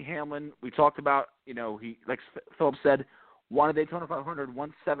 Denny Hamlin, we talked about, he, like Philip said, won a Daytona 500,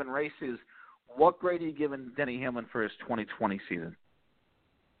 won 7 races. What grade are you giving Denny Hamlin for his 2020 season?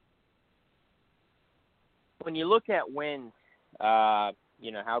 When you look at wins, how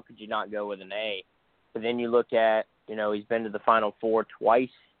could you not go with an A? But then you look at, he's been to the Final Four twice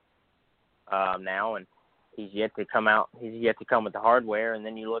now, and he's yet to come with the hardware. And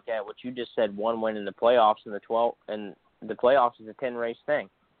then you look at what you just said, 1 win in the playoffs, and the playoffs is a 10-race thing.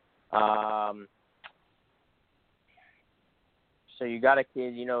 So you got a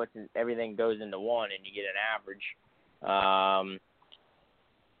kid, everything goes into 1, and you get an average.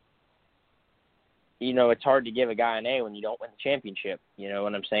 It's hard to give a guy an A when you don't win the championship. You know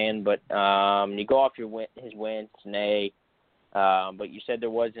what I'm saying? But you go off his wins, it's an A. But you said he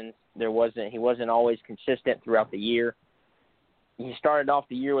wasn't always consistent throughout the year. He started off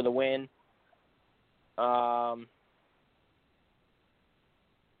the year with a win. I'd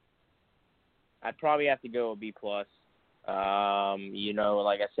probably have to go a B+. Like I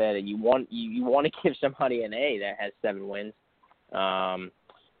said, you want to give somebody an A that has 7 wins.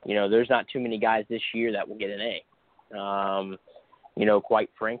 There's not too many guys this year that will get an A.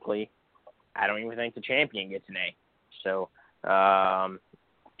 Quite frankly, I don't even think the champion gets an A. So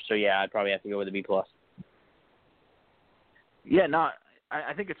yeah, I'd probably have to go with a B+. Yeah, no,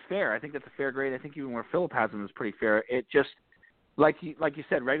 I think it's fair. I think that's a fair grade. I think even where Philip has him is pretty fair. It just, like you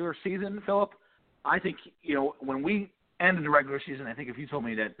said, regular season, Philip, I think, when we ended the regular season, I think if you told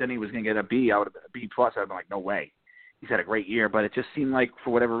me that Denny was going to get a B, I would have been a B+. I would have been like, no way. He's had a great year, but it just seemed like for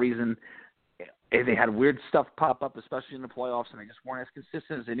whatever reason, they had weird stuff pop up, especially in the playoffs, and they just weren't as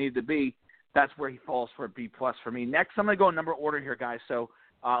consistent as they needed to be. That's where he falls for a B+ for me. Next, I'm going to go in number order here, guys. So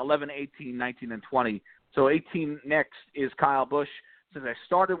 11, 18, 19, and 20. So 18 next is Kyle Busch. Since I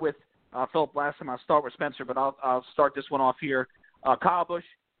started with Philip last time, I'll start with Spencer, but I'll start this one off here. Kyle Busch,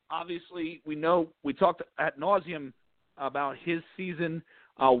 obviously, we talked ad nauseum about his season.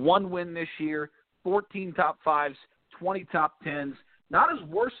 1 win this year, 14 top 5s, 20 top 10s. Not his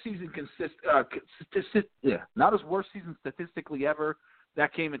worst season statistically ever.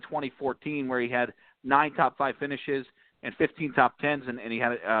 That came in 2014, where he had 9 top 5 finishes and 15 top 10s, and he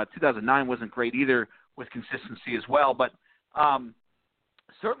had 2009 wasn't great either with consistency as well. But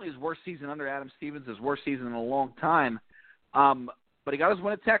certainly his worst season under Adam Stevens, his worst season in a long time. But he got his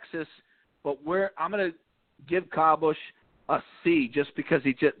win at Texas. But I'm going to give Kyle Busch a C just because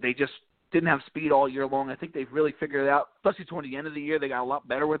they just didn't have speed all year long. I think they've really figured it out, especially toward the end of the year. They got a lot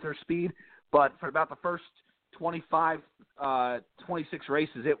better with their speed. But for about the first 26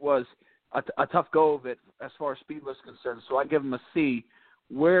 races, it was a tough go of it as far as speed was concerned. So I give him a C.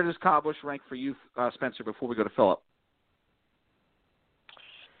 Where does Kyle Busch rank for you, Spencer, before we go to Philip?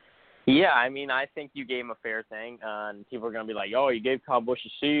 Yeah, I think you gave him a fair thing. And people are going to be like, oh, you gave Kyle Busch a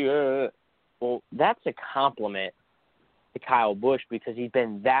C. Well, that's a compliment to Kyle Busch because he's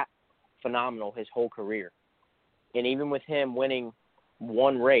been that phenomenal his whole career. And even with him winning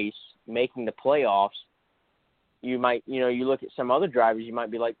 1 race, making the playoffs, you might, you look at some other drivers, you might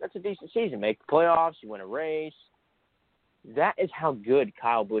be like, that's a decent season. Make the playoffs, you win a race. That is how good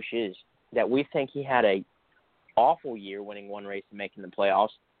Kyle Busch is, that we think he had a awful year winning 1 race and making the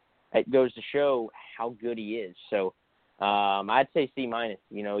playoffs. It goes to show how good he is. So I'd say C-.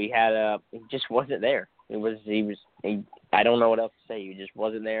 He just wasn't there. I don't know what else to say. He just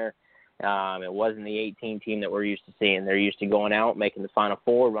wasn't there. It wasn't the 18 team that we're used to seeing. They're used to going out, making the Final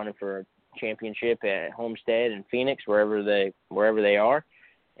Four, running for a championship at Homestead and Phoenix, wherever they are,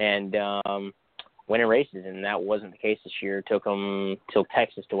 and winning races. And that wasn't the case this year. It took them till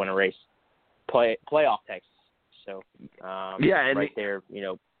Texas to win a race, playoff Texas. So right there,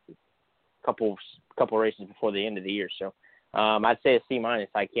 couple races before the end of the year. So I'd say a C-.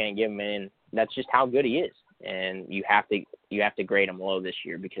 I can't give him in. That's just how good he is, and you have to grade him low this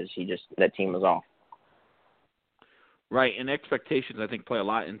year because that team was off. Right, and expectations I think play a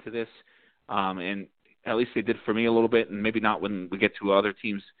lot into this, and at least they did for me a little bit, and maybe not when we get to other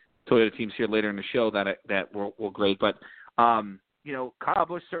teams, Toyota teams here later in the show that we'll grade. But Kyle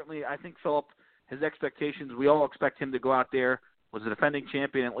Busch certainly, I think Philip, his expectations, we all expect him to go out there, was a defending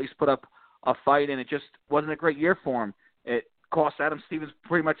champion, at least put up a fight, and it just wasn't a great year for him. It cost Adam Stevens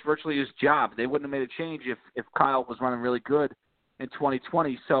pretty much virtually his job. They wouldn't have made a change if Kyle was running really good in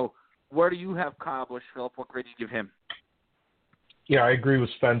 2020. So where do you have Kyle Busch, Philip? What grade do you give him? Yeah, I agree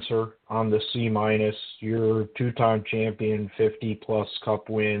with Spencer on the C-. You're two-time champion, 50-plus Cup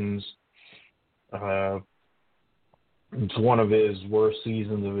wins. It's one of his worst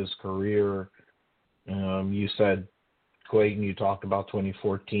seasons of his career. You said, Clayton, you talked about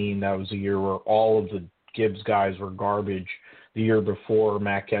 2014. That was a year where all of the Gibbs guys were garbage. The year before,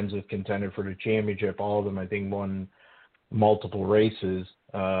 Matt Kenseth contended for the championship. All of them, I think, won multiple races,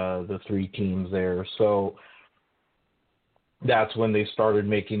 the three teams there. So that's when they started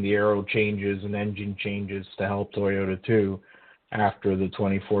making the aero changes and engine changes to help Toyota too after the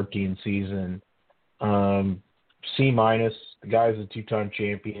 2014 season. C-, the guy's a two-time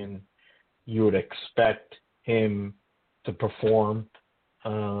champion. You would expect him to perform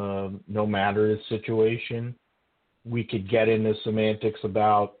no matter his situation. We could get into semantics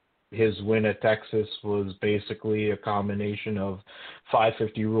about his win at Texas was basically a combination of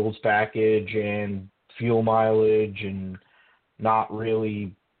 550 rules package and fuel mileage and not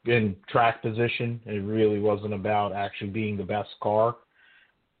really in track position. It really wasn't about actually being the best car.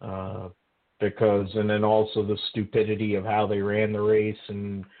 And then also the stupidity of how they ran the race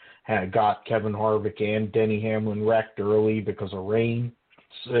and had got Kevin Harvick and Denny Hamlin wrecked early because of rain.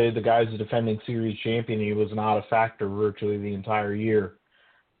 So the guy's a defending series champion. He was not a factor virtually the entire year.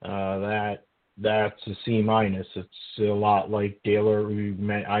 That's a C-. It's a lot like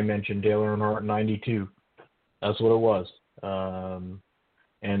I mentioned Dale Earnhardt in 92. That's what it was.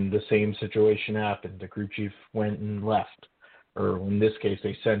 And the same situation happened. The crew chief went and left. Or in this case,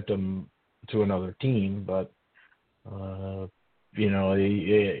 they sent him to another team. But, who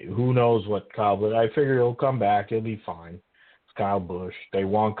knows what Kyle Busch. I figure he'll come back. He'll be fine. It's Kyle Busch. They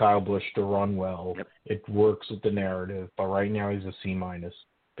want Kyle Busch to run well. Yep. It works with the narrative. But right now he's a C-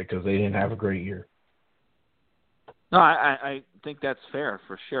 because they didn't have a great year. No, I think that's fair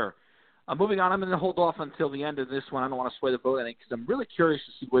for sure. Moving on, I'm going to hold off until the end of this one. I don't want to sway the vote because I'm really curious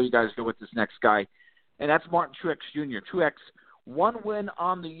to see where you guys go with this next guy, and that's Martin Truex Jr. Truex, one win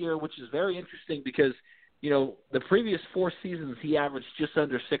on the year, which is very interesting because, the previous 4 seasons he averaged just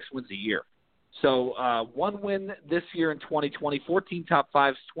under 6 wins a year. So 1 win this year in 2020, 14 top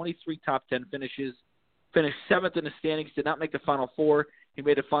 5s, 23 top 10 finishes, finished 7th in the standings, did not make the Final Four. He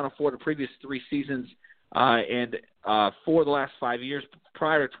made the Final Four the previous 3 seasons. And for the last 5 years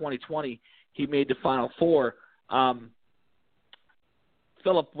prior to 2020, he made the Final Four.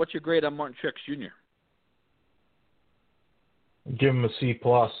 Philip, what's your grade on Martin Truex Jr.? Give him a C+.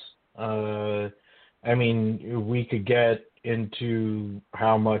 We could get into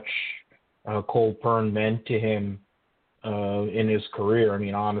how much Cole Pearn meant to him in his career.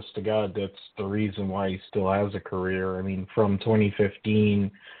 Honest to God, that's the reason why he still has a career. From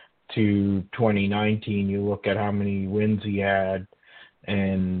 2015 to 2019, you look at how many wins he had,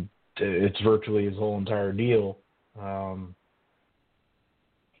 and it's virtually his whole entire deal.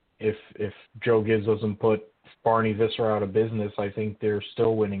 If Joe Gibbs doesn't put Barney Visser out of business, I think they're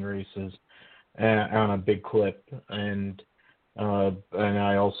still winning races on a big clip. And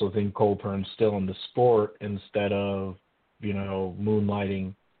I also think Cole Pearn's still in the sport instead of,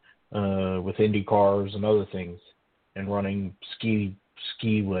 moonlighting with Indy cars and other things and running ski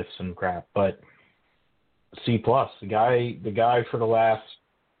lifts and crap. But C+. The guy for the last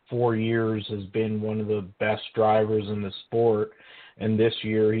 4 years has been one of the best drivers in the sport, and this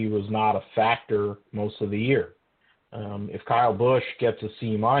year he was not a factor most of the year. If Kyle Busch gets a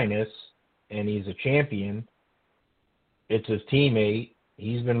C- and he's a champion, it's his teammate.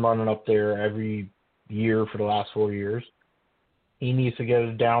 He's been running up there every year for the last 4 years. He needs to get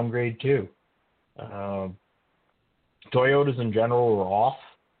a downgrade too. Toyotas in general are off,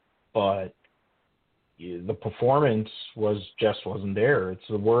 but the performance wasn't there. It's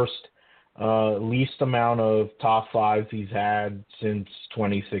the worst, least amount of top fives he's had since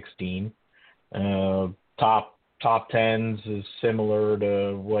 2016. Top tens is similar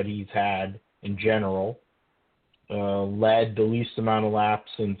to what he's had in general. Led the least amount of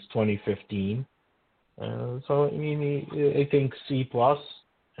laps since 2015. So I mean, I think C plus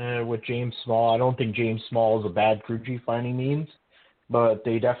with James Small. I don't think James Small is a bad crew chief by any means, but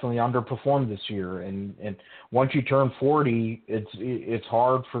they definitely underperformed this year. And once you turn 40, it's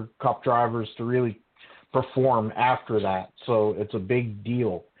hard for Cup drivers to really perform after that. So it's a big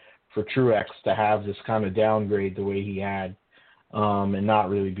deal for Truex to have this kind of downgrade the way he had, and not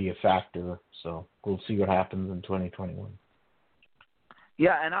really be a factor. So we'll see what happens in 2021.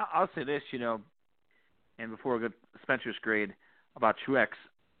 Yeah, and I'll say this, and before we go to Spencer's grade about Truex,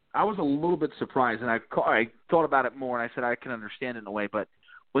 I was a little bit surprised, and I thought about it more, and I said I can understand it in a way. But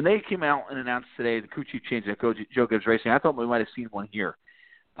when they came out and announced today the crew chief change at Joe Gibbs Racing, I thought we might have seen one here.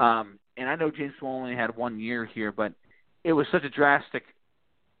 And I know James Small only had 1 year here, but it was such a drastic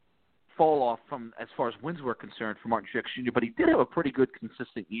fall off from as far as wins were concerned for Martin Truex Jr., but he did have a pretty good,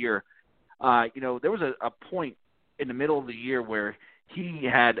 consistent year. There was a point in the middle of the year where he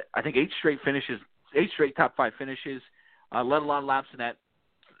had, I think, 8 straight top 5 finishes, led a lot of laps in that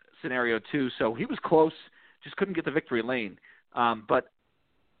scenario too. So he was close, just couldn't get the victory lane. But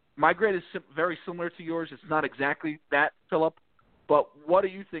my grade is very similar to yours. It's not exactly that, Philip. But what do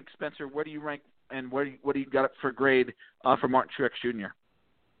you think, Spencer? Where do you rank, and what do you got for grade for Martin Truex Jr.?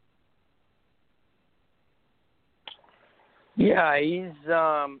 Yeah, he's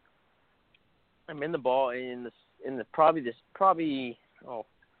I'm in the ball in the probably.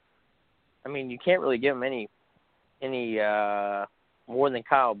 I mean, you can't really give him any more than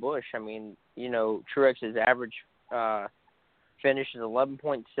Kyle Busch. I mean, Truex's average finish is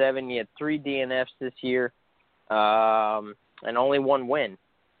 11.7. He had 3 DNFs this year, and only 1 win,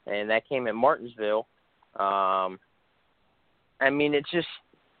 and that came at Martinsville. I mean,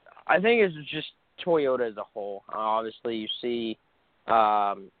 I think it's just Toyota as a whole. Obviously, you see,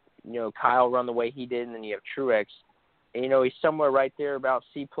 Kyle run the way he did, and then you have Truex. He's somewhere right there about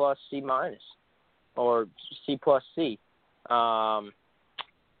C plus, C minus, or C plus C.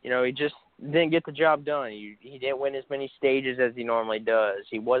 He just didn't get the job done. He didn't win as many stages as he normally does.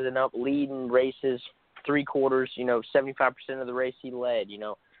 He wasn't up leading races 3/4, 75% of the race he led.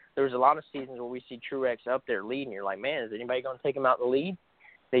 There was a lot of seasons where we see Truex up there leading. You're like, man, is anybody going to take him out the lead?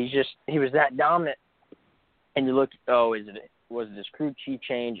 He was that dominant. And you look, was it this crew chief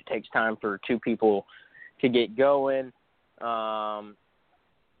change? It takes time for 2 people to get going.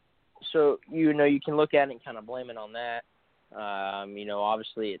 So, you can look at it and kind of blame it on that.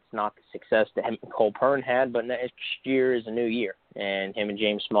 Obviously it's not the success that him and Cole Pern had, but next year is a new year. And him and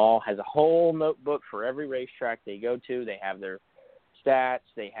James Small has a whole notebook for every racetrack they go to. They have their stats.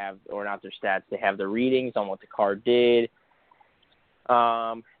 They have their readings on what the car did.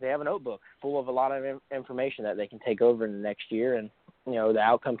 They have a notebook full of a lot of information that they can take over in the next year, and the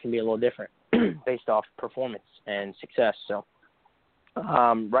outcome can be a little different based off performance and success. So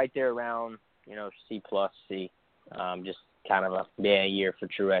right there around C plus C, just kind of a year for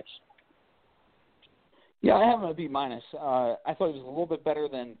Truex. Yeah, I have him a B minus. I thought he was a little bit better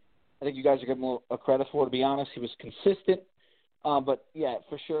than I think you guys are giving him a credit for. To be honest, he was consistent, but yeah,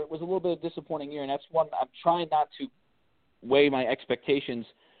 for sure, it was a little bit of a disappointing year, and that's one I'm trying not to weigh my expectations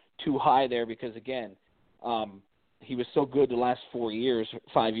too high there, because again, he was so good the last 5 years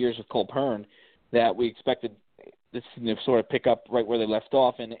with Cole Pern that we expected this to sort of pick up right where they left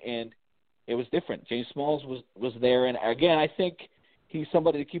off, and it was different. James Smalls was there, and again, I think he's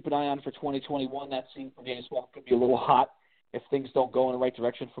somebody to keep an eye on for 2021. That scene for James Smalls could be a little hot if things don't go in the right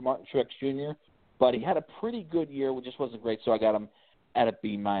direction for Martin Truex Jr., but he had a pretty good year, which just wasn't great, so I got him at a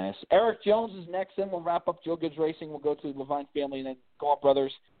B minus. Eric Jones is next, then we'll wrap up Joe Gibbs Racing. We'll go to the Levine family and then Gaunt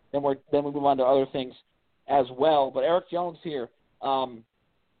Brothers. Then we move on to other things as well. But Eric Jones here, drove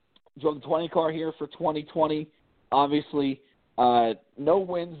the 20 car here for 2020. Obviously, no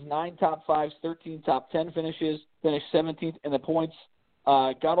wins, 9 top 5s, 13 top 10 finishes, finished 17th in the points.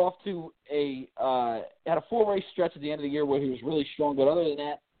 Got off to had a 4-race stretch at the end of the year where he was really strong. But other than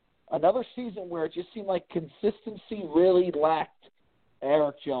that, another season where it just seemed like consistency really lacked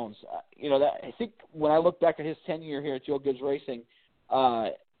Eric Jones. I think when I look back at his tenure here at Joe Gibbs Racing,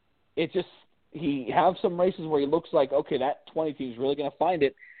 he have some races where he looks like, okay, that 20 team is really going to find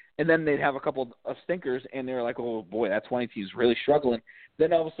it, and then they'd have a couple of stinkers, and they're like, oh boy, that 20 team is really struggling.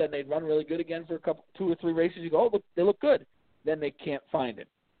 Then all of a sudden they'd run really good again for 2 or 3 races. You go, oh, look, they look good. Then they can't find it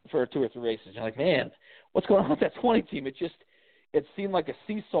for 2 or 3 races. You're like, man, what's going on with that 20 team? it seemed like a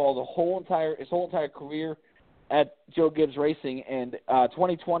seesaw his whole entire career at Joe Gibbs Racing, and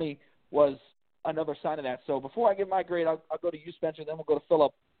 2020 was another sign of that. So before I give my grade, I'll go to you, Spencer, then we'll go to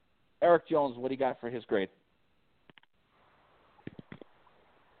Philip. Eric Jones, what do you got for his grade?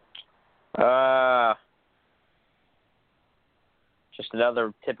 Just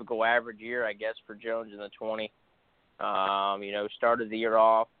another typical average year, I guess, for Jones in the 20. Started the year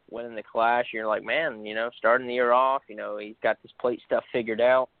off winning the Clash. You're like, man, starting the year off, he's got this plate stuff figured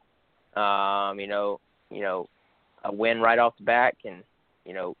out. A win right off the bat can,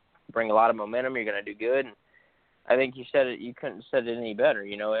 bring a lot of momentum. You're going to do good. And I think you said it. You couldn't have said it any better.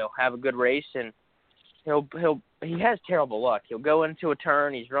 He'll have a good race, and he has terrible luck. He'll go into a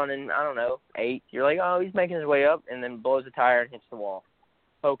turn. He's running, 8. You're like, oh, he's making his way up, and then blows the tire and hits the wall.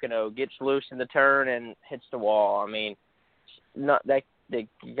 Pocono gets loose in the turn and hits the wall. I mean, the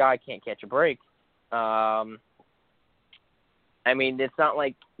guy can't catch a break. It's not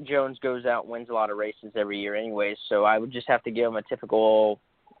like Jones goes out and wins a lot of races every year anyway, so I would just have to give him a typical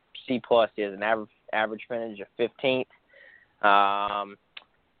C+. He has an average finish of 15th.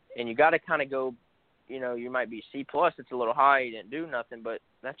 And you got to kind of go, you might be C+. It's a little high. He didn't do nothing, but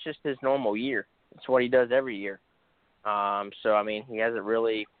that's just his normal year. It's what he does every year. He hasn't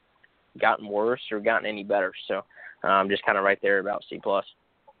really gotten worse or gotten any better. So I'm just kind of right there about C+.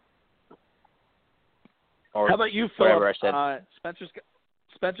 Or how about you, Philip? Whatever I said.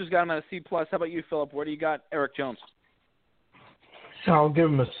 Spencer's got him at a C+. How about you, Philip? Where do you got Eric Jones? I'll give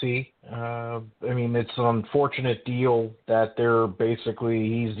him a C. It's an unfortunate deal that he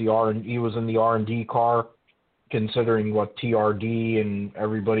was in the R&D car, considering what TRD and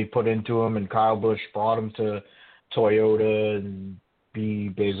everybody put into him, and Kyle Busch brought him to Toyota, and he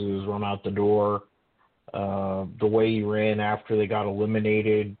basically was run out the door. The way he ran after they got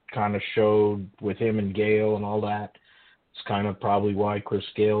eliminated kind of showed with him and Gale and all that. It's kind of probably why Chris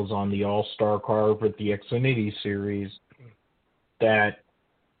Gale's on the All-Star car with the Xfinity Series, that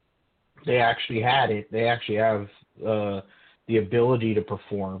they actually had it. They actually have the ability to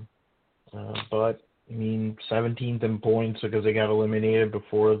perform. But 17th in points because they got eliminated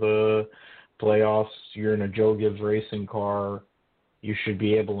before the playoffs. You're in a Joe Gibbs Racing car. You should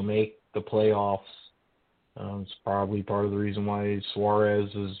be able to make the playoffs. It's probably part of the reason why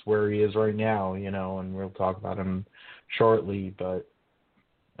Suarez is where he is right now, and we'll talk about him shortly. But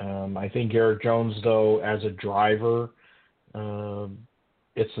I think Eric Jones, though, as a driver,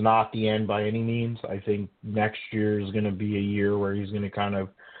 it's not the end by any means. I think next year is going to be a year where he's going to kind of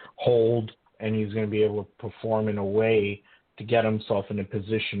hold, and he's going to be able to perform in a way to get himself in a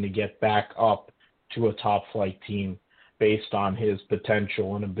position to get back up to a top flight team based on his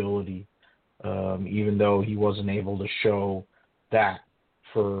potential and ability, even though he wasn't able to show that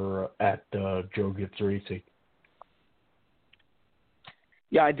at Joe Gibbs Racing.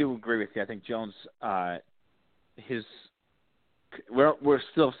 Yeah, I do agree with you. I think Jones, we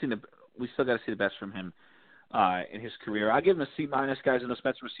still got to see the best from him in his career. I give him a C-, guys. I know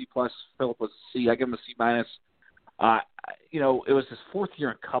Spencer was C+, Philip was a C. I give him a C-. It was his 4th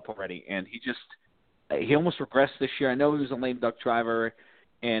year in Cup already, and he almost regressed this year. I know he was a lame duck driver,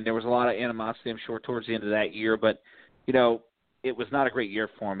 and there was a lot of animosity, I'm sure, towards the end of that year. But, it was not a great year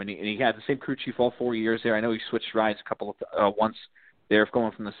for him, and he had the same crew chief all 4 years there. I know he switched rides once there,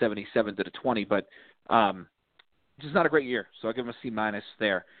 going from the 77 to the 20, but just not a great year. So I'll give him a C-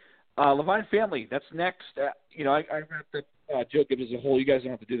 there. Levine family, that's next. I wrapped up Joe Gibbs as a whole. You guys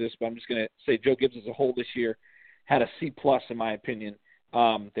don't have to do this, but I'm just going to say Joe Gibbs as a whole this year had a C+ in my opinion.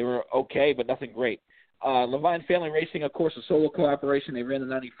 They were okay, but nothing great. Levine Family Racing, of course, a solo co-operation. They ran in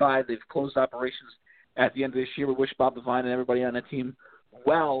 95. They've closed operations at the end of this year. We wish Bob Levine and everybody on that team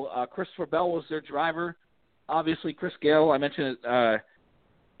well. Christopher Bell was their driver. Obviously, Chris Gale, I mentioned it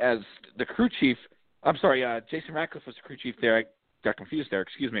as the crew chief. I'm sorry, Jason Ratcliffe was the crew chief there. I got confused there.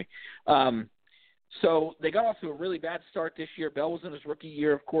 Excuse me. So they got off to a really bad start this year. Bell was in his rookie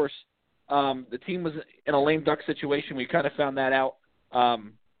year, of course. The team was in a lame duck situation. We kind of found that out I'd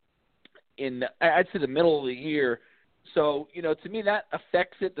say the middle of the year. So, to me that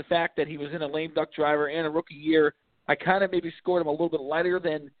affects it, the fact that he was in a lame duck driver and a rookie year. I kind of maybe scored him a little bit lighter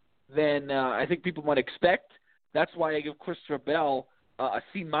than I think people might expect. That's why I give Christopher Bell a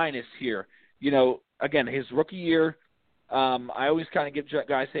C- here. Again, his rookie year, I always kind of give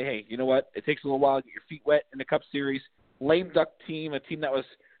guys, say, hey, you know what? It takes a little while to get your feet wet in the Cup Series. Lame duck team, a team that was,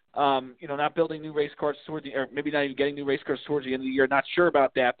 not building new race cars or maybe not even getting new race cars towards the end of the year. Not sure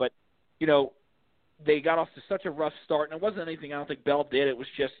about that, but, they got off to such a rough start, and it wasn't anything I don't think Bell did. It was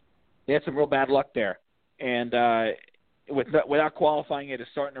just they had some real bad luck there. And without qualifying, it is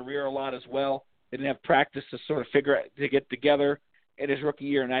starting to rear a lot as well. They didn't have practice to sort of to get together in his rookie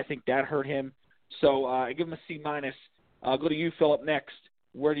year, and I think that hurt him. So I give him a C minus. I'll go to you, Philip, next.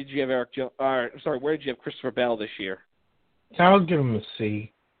 Where did you have where did you have Christopher Bell this year? I'll give him a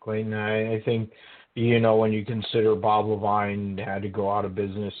C, Clayton. I think, when you consider Bob Levine had to go out of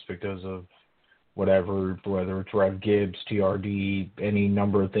business because of whatever, whether it's Rev Gibbs, TRD, any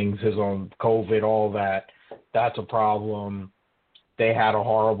number of things, his own COVID, all that, that's a problem. They had a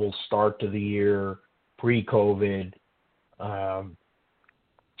horrible start to the year pre-COVID.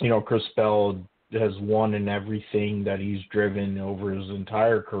 Chris Bell has won in everything that he's driven over his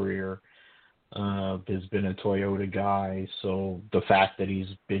entire career. Has been a Toyota guy, so the fact that he's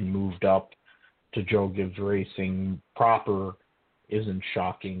been moved up to Joe Gibbs Racing proper isn't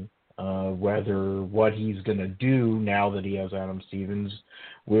shocking. Whether what he's going to do now that he has Adam Stevens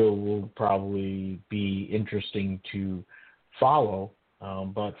will probably be interesting to follow.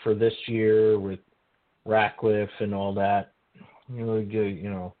 But for this year with Ratcliffe and all that,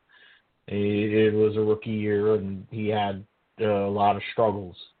 it was a rookie year, and he had a lot of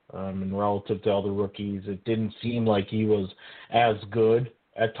struggles. And relative to other rookies, it didn't seem like he was as good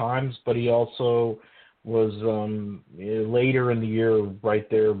at times, but he also was later in the year, right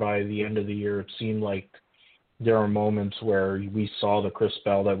there by the end of the year, it seemed like there are moments where we saw the Chris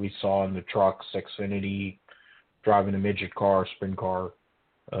Bell that we saw in the trucks, Xfinity, driving a midget car, sprint car,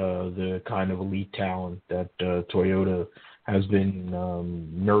 the kind of elite talent that Toyota has been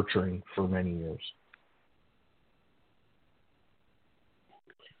nurturing for many years.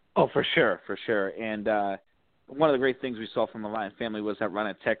 Oh, for sure. And one of the great things we saw from the Lion family was that run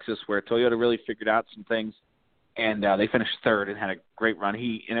at Texas where Toyota really figured out some things, and they finished third and had a great run.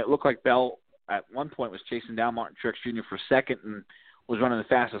 And it looked like Bell at one point was chasing down Martin Truex Jr. for second and was running the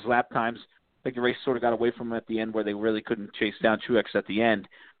fastest lap times. I think the race sort of got away from him at the end where they really couldn't chase down Truex at the end,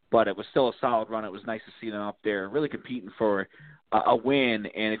 but it was still a solid run. It was nice to see them up there really competing for a win,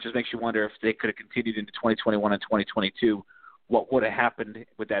 and it just makes you wonder if they could have continued into 2021 and 2022. What would have happened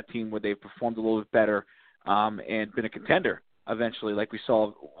with that team? Would they have performed a little bit better and been a contender eventually, like we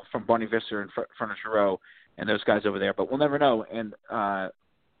saw from Barney Visser and Furniture Row and those guys over there? But we'll never know. And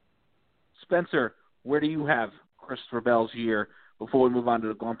Spencer, where do you have Christopher Bell's year before we move on to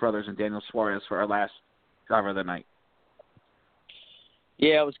the Gaunt brothers and Daniel Suarez for our last driver of the night?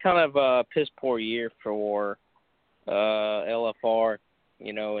 Yeah, it was kind of a piss-poor year for LFR.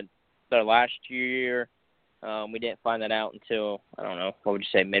 In their last year, we didn't find that out until, I don't know, what would you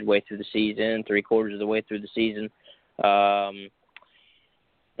say, midway through the season, 3/4 of the way through the season. He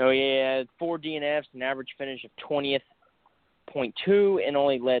had 4 DNFs, an average finish of 20th.2, and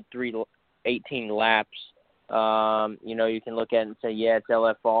only led 18 laps. You can look at it and say, yeah, it's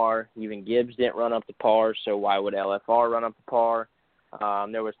LFR. Even Gibbs didn't run up to par, so why would LFR run up to par?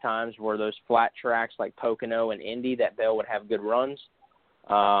 There was times where those flat tracks like Pocono and Indy that Bell would have good runs.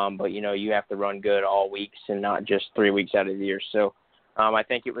 But, you have to run good all weeks and not just 3 weeks out of the year. So I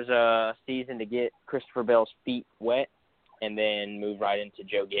think it was a season to get Christopher Bell's feet wet and then move right into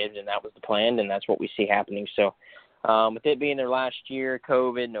Joe Gibbs, and that was the plan, and that's what we see happening. So with it being their last year,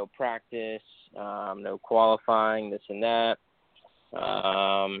 COVID, no practice, no qualifying, this and that.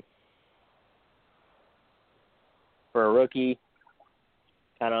 For a rookie,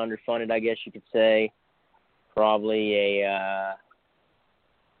 kind of underfunded, I guess you could say. Probably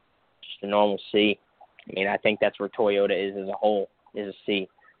just a normal C. I mean, I think that's where Toyota is as a whole, is a C.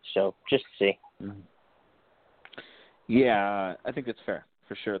 So just a C. Mm-hmm. Yeah, I think that's fair,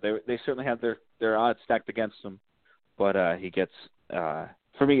 for sure. They certainly have their odds stacked against them, but he gets,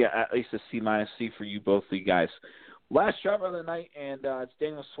 for me, at least a C minus C for you, both of you guys. Last driver of the night, and it's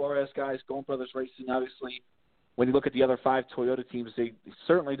Daniel Suarez, guys, Gaunt Brothers Racing. Obviously, when you look at the other 5 Toyota teams, they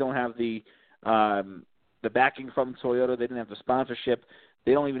certainly don't have the backing from Toyota. They didn't have the sponsorship.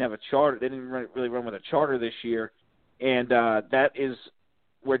 They don't even have a charter. They didn't really run with a charter this year, and that is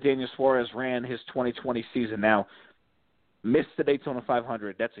where Daniel Suarez ran his 2020 season. Now, missed the Daytona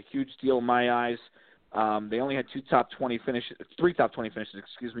 500. That's a huge deal in my eyes. They only had 3 top 20 finishes,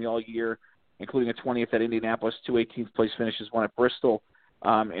 all year, including a 20th at Indianapolis, 2 18th place finishes, 1 at Bristol,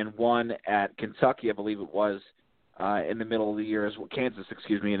 and 1 at Kentucky, I believe it was, in the middle of the year, Kansas,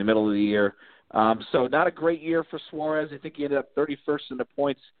 in the middle of the year. So not a great year for Suarez. I think he ended up 31st in the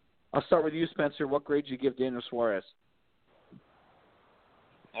points. I'll start with you, Spencer. What grade do you give Daniel Suarez?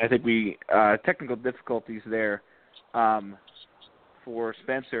 I think we technical difficulties there for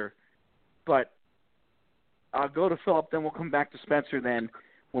Spencer. But I'll go to Philip, then we'll come back to Spencer then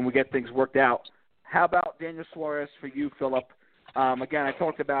when we get things worked out. How about Daniel Suarez for you, Philip? Again, I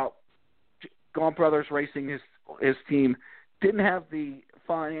talked about Gaunt Brothers Racing, his team. Didn't have the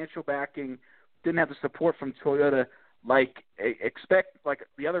financial backing didn't have the support from Toyota like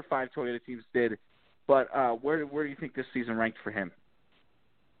the other 5 Toyota teams did. But where do you think this season ranked for him?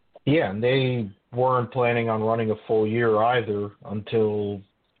 Yeah, and they weren't planning on running a full year either until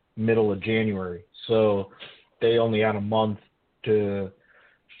middle of January. So they only had a month to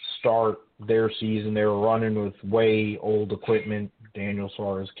start their season. They were running with way old equipment. Daniel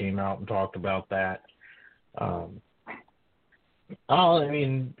Suarez came out and talked about that. I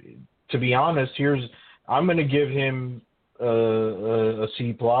mean, to be honest, I'm going to give him a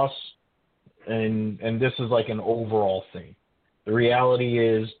C+, and this is like an overall thing. The reality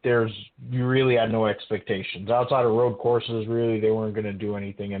is you really had no expectations. Outside of road courses, really, they weren't going to do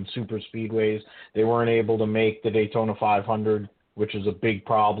anything. And super speedways, they weren't able to make the Daytona 500, which is a big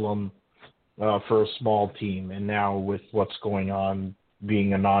problem for a small team. And now with what's going on,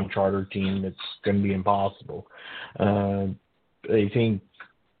 being a non-charter team, it's going to be impossible. I think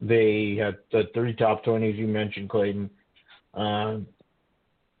they had the 3 top 20s you mentioned, Clayton.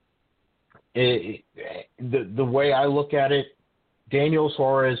 The way I look at it, Daniel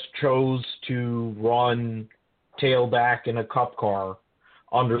Suarez chose to run tailback in a cup car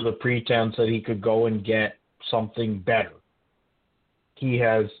under the pretense that he could go and get something better. He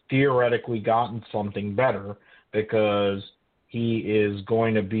has theoretically gotten something better because he is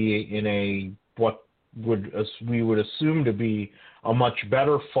going to be in we would assume to be a much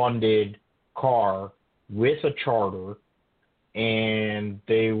better funded car with a charter, and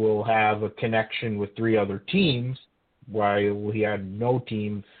they will have a connection with 3 other teams while he had no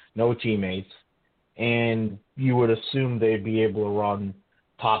teammates, and you would assume they'd be able to run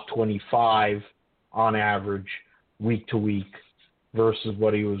top 25 on average week to week versus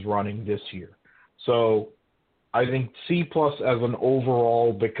what he was running this year. So I think C+ as an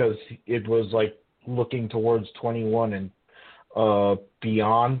overall, because it was like looking towards 21 and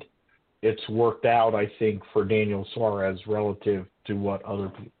beyond, it's worked out, I think, for Daniel Suarez relative to what other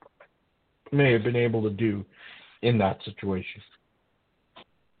people may have been able to do in that situation.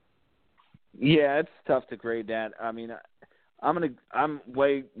 Yeah, it's tough to grade that. I mean, I'm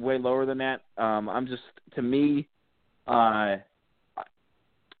way lower than that. To me,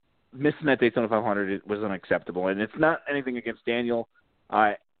 missing that Daytona 500 was unacceptable, and it's not anything against Daniel,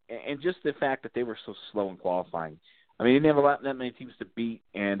 and just the fact that they were so slow in qualifying. I mean, they didn't have that many teams to beat,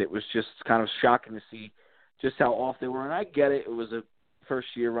 and it was just kind of shocking to see just how off they were. And I get it; it was a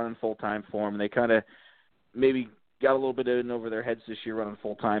first year running full time for them. They kind of maybe got a little bit in over their heads this year running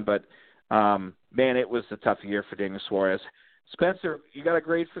full time, but man, it was a tough year for Daniel Suarez. Spencer, you got a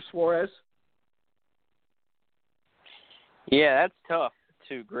grade for Suarez? Yeah, that's tough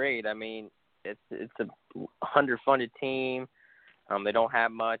to grade. I mean, it's a underfunded team. They don't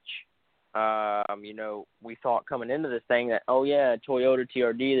have much. We thought coming into this thing that, Toyota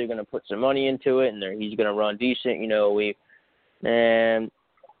TRD, they're going to put some money into it, and he's going to run decent. And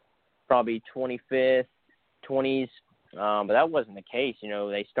probably 25th, 20s, but that wasn't the case.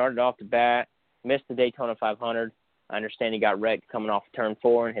 They started off the bat, missed the Daytona 500. I understand he got wrecked coming off turn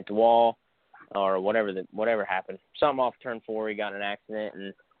 4 and hit the wall, or whatever happened. Something off turn 4, he got in an accident,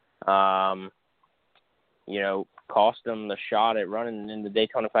 and cost him the shot at running in the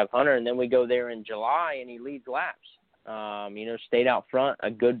Daytona 500. And then we go there in July, and he leads laps. Stayed out front a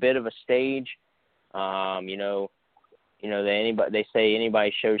good bit of a stage. They say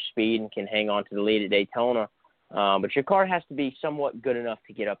anybody shows speed and can hang on to the lead at Daytona. But your car has to be somewhat good enough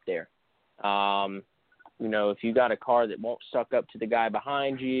to get up there. If you got a car that won't suck up to the guy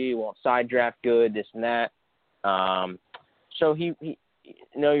behind you, won't side draft good, this and that. So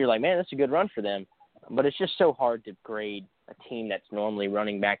you're like, man, that's a good run for them. But it's just so hard to grade a team that's normally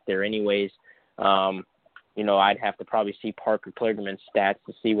running back there anyways. I'd have to probably see Parker Kligerman's stats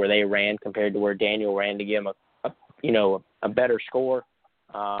to see where they ran compared to where Daniel ran to give him a better score.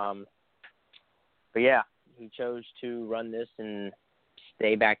 But yeah, he chose to run this and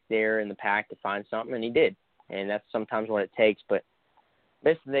stay back there in the pack to find something, and he did. And that's sometimes what it takes. But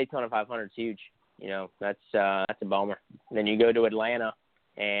missing the Daytona 500 is huge. That's a bummer. Then you go to Atlanta,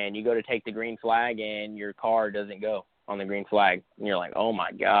 and you go to take the green flag, and your car doesn't go on the green flag. And you're like, oh, my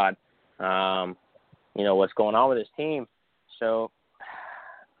God. What's going on with this team? So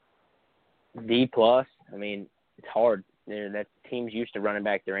D+, I mean, it's hard. That team's used to running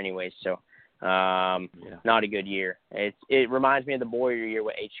back there anyways, so not a good year. It reminds me of the Boyer year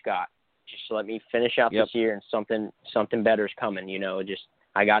with H. Scott. Just let me finish out this year, and something better is coming.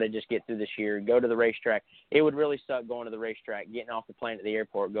 I got to just get through this year, go to the racetrack. It would really suck going to the racetrack, getting off the plane at the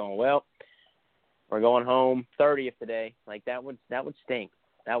airport, going, well, we're going home 30th today. Like that would stink.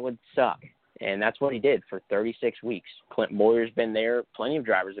 That would suck. And that's what he did for 36 weeks. Clint Boyer's been there. Plenty of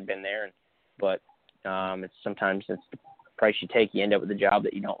drivers have been there. And but sometimes it's the price you take. You end up with a job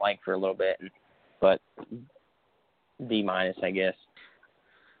that you don't like for a little bit, but D-, I guess.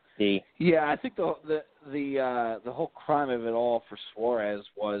 D. Yeah, I think the whole crime of it all for Suarez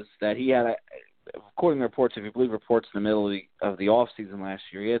was that he had, according to reports, if you believe reports, in the middle of the off season last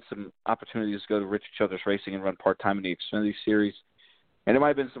year, he had some opportunities to go to Richard Childress Racing and run part-time in the Xfinity Series. And there might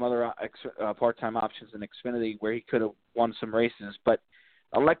have been some other part-time options in Xfinity where he could have won some races, but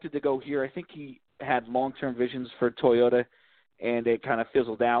elected to go here. I think he had long-term visions for Toyota, and it kind of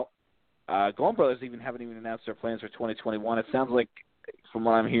fizzled out. Gaunt Brothers haven't even announced their plans for 2021. It sounds like, from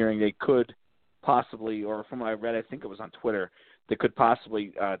what I'm hearing, they could possibly, or from what I read, I think it was on Twitter, they could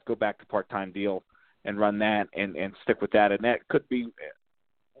possibly go back to part-time deal and run that and stick with that. And that could be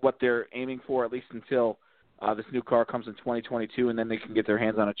what they're aiming for, at least until this new car comes in 2022, and then they can get their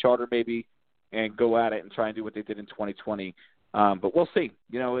hands on a charter maybe and go at it and try and do what they did in 2020. But we'll see.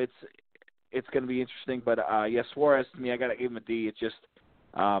 It's going to be interesting. But, Suarez, to me, I got to give him a D. It just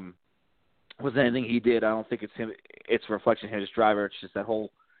was anything he did. I don't think it's him. It's a reflection of his driver. It's just that whole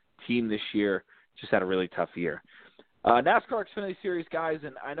team this year just had a really tough year. NASCAR Xfinity Series, guys,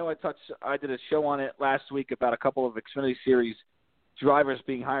 and I know I did a show on it last week about a couple of Xfinity Series drivers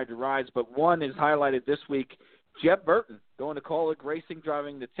being hired to rides, but one is highlighted this week. Jeb Burton going to Kaulig Racing,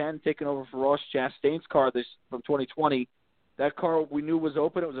 driving the 10, taking over for Ross Chastain's car from 2020. That car we knew was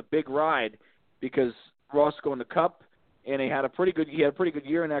open. It was a big ride because Ross going to Cup, and he had a pretty good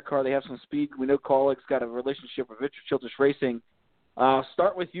year in that car. They have some speed. We know Kaulig's got a relationship with Richard Childress Racing.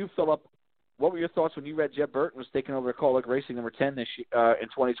 Start with you, Philip. What were your thoughts when you read Jeb Burton was taking over Kaulig Racing number 10 this year, in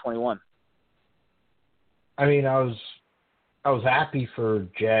 2021? I mean, I was happy for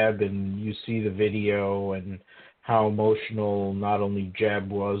Jeb, and you see the video and how emotional not only Jeb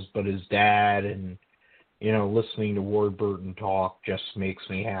was, but his dad, and listening to Ward Burton talk just makes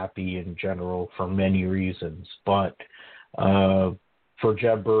me happy in general for many reasons. But for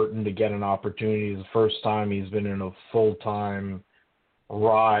Jeb Burton to get an opportunity, the first time he's been in a full-time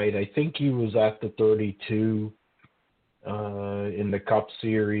ride, I think he was at the 32 in the Cup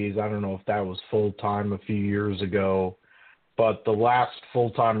Series. I don't know if that was full-time a few years ago, but the last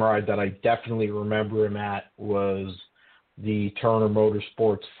full-time ride that I definitely remember him at was the Turner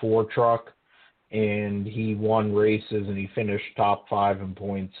Motorsports 4 truck, and he won races and he finished top 5 in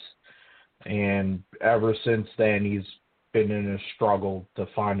points. And ever since then, he's been in a struggle to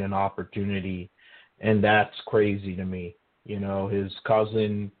find an opportunity, and that's crazy to me. His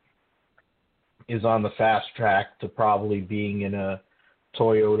cousin is on the fast track to probably being in a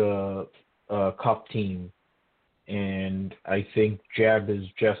Toyota Cup team, and I think Jeb is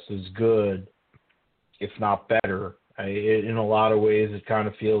just as good, if not better. In a lot of ways, it kind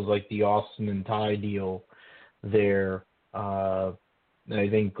of feels like the Austin and Ty deal there. I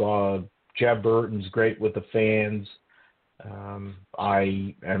think Jeb Burton's great with the fans.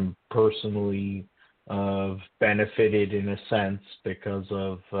 I am personally benefited in a sense because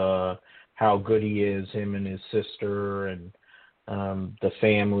of how good he is, him and his sister, and the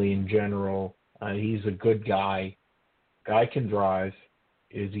family in general. He's a good guy. Guy can drive.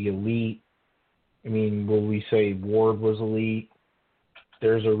 Is he elite? I mean, will we say Ward was elite?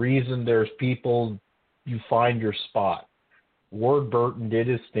 There's a reason there's people, you find your spot. Ward Burton did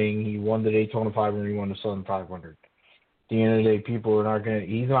his thing. He won the Daytona 500, he won the Southern 500. At the end of the day, people are not going to,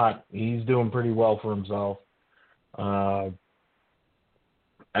 he's doing pretty well for himself. I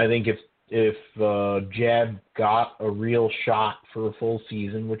think if Jeb got a real shot for a full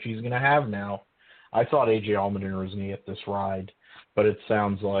season, which he's going to have now, I thought A.J. Allmendinger was going to get this ride, but it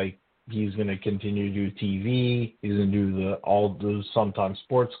sounds like he's going to continue to do TV. He's going to do all those sometimes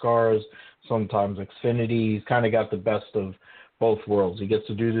sports cars, sometimes Xfinity. He's kind of got the best of both worlds. He gets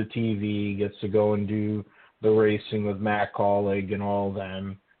to do the TV, he gets to go and do the racing with Matt Kaulig and all of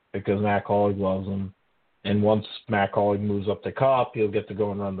them because Matt Kaulig loves him. And once Matt Kaulig moves up to Cup, he'll get to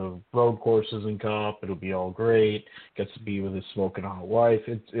go and run the road courses in Cup. It'll be all great. Gets to be with his smoking hot wife.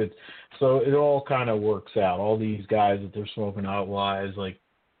 So it all kind of works out. All these guys that they're smoking hot wives, like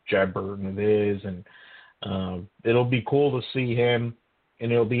Jeb Burton it is, and it'll be cool to see him,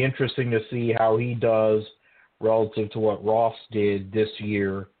 and it'll be interesting to see how he does relative to what Ross did this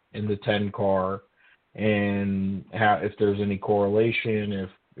year in the 10 car, and how, if there's any correlation,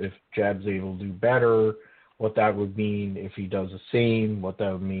 if Jeb's able to do better, what that would mean. If he does the same, what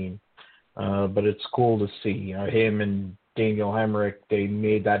that would mean. But it's cool to see him and Daniel Hemrick. They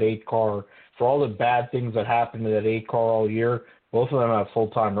made that 8 car. For all the bad things that happened to that 8 car all year, both of them have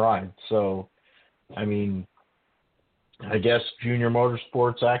full-time rides. So, I mean, I guess Junior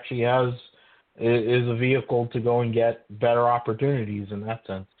Motorsports actually is a vehicle to go and get better opportunities in that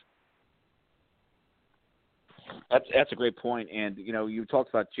sense. That's a great point. And, you talked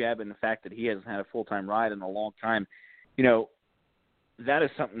about Jeb and the fact that he hasn't had a full-time ride in a long time. That is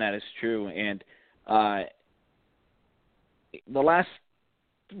something that is true. And the last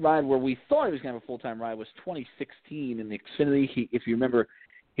ride where we thought he was going to have a full-time ride was 2016 in the Xfinity. If you remember,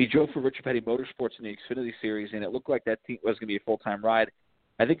 he drove for Richard Petty Motorsports in the Xfinity Series, and it looked like that team was going to be a full-time ride.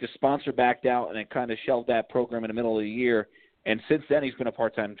 I think the sponsor backed out, and it kind of shelved that program in the middle of the year. And since then, he's been a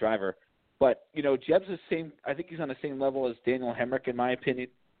part-time driver. But, Jeb's the same. I think he's on the same level as Daniel Hemrick, in my opinion,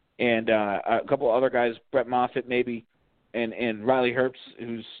 and a couple of other guys, Brett Moffitt maybe, and Riley Herbst,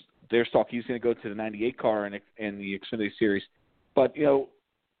 who's their stock. He's going to go to the 98 car in the Xfinity Series. But,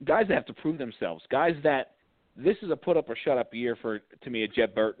 guys that have to prove themselves, guys that this is a put-up-or-shut-up year to me, a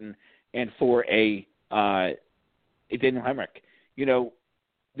Jeb Burton, and for a Daniel Hemrick. You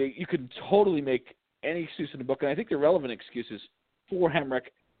could totally make any excuse in the book, and I think they're relevant excuses for Hemrick,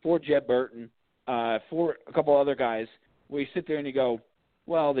 for Jeb Burton, for a couple other guys, where you sit there and you go,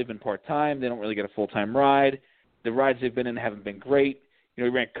 well, they've been part-time, they don't really get a full-time ride, the rides they've been in haven't been great. He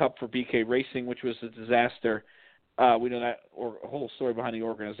ran Cup for BK Racing, which was a disaster. We know that a whole story behind the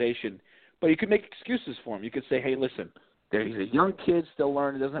organization. But you could make excuses for him. You could say, hey, listen, he's a young kid, still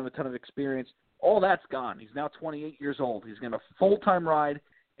learning, doesn't have a ton of experience. All that's gone. He's now 28 years old. He's going to a full-time ride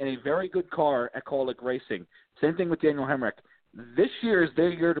in a very good car at Kaulig Racing. Same thing with Daniel Hemrick. This year is their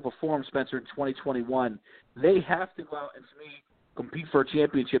year to perform, Spencer, in 2021. They have to go out and, to me, compete for a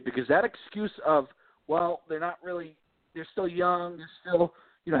championship, because that excuse of, well, they're still young, they're still,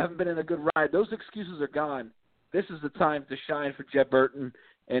 haven't been in a good ride, those excuses are gone. This is the time to shine for Jeb Burton,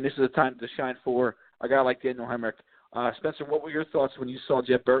 and this is the time to shine for a guy like Daniel Hemrick. Spencer, what were your thoughts when you saw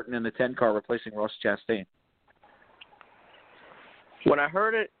Jeb Burton in the 10 car replacing Ross Chastain? When I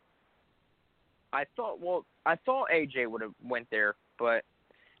heard it, I thought AJ would have went there, but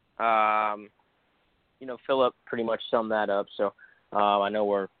Philip pretty much summed that up. So I know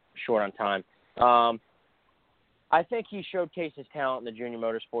we're short on time. I think he showcased his talent in the Junior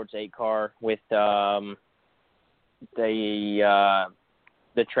Motorsports 8 car with the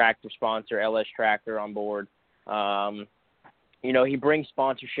tractor sponsor, LS Tractor, on board. He brings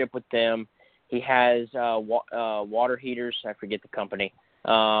sponsorship with them. He has water heaters. I forget the company.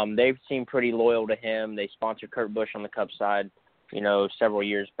 They've seemed pretty loyal to him. They sponsored Kurt Busch on the Cup side, several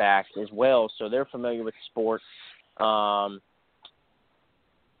years back as well. So they're familiar with the sport.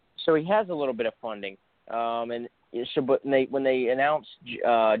 So he has a little bit of funding. But when they announced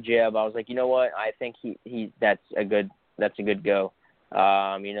Jeb, I was like, you know what? I think that's a good go.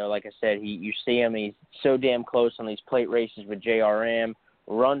 Like I said, you see him. He's so damn close on these plate races with JRM.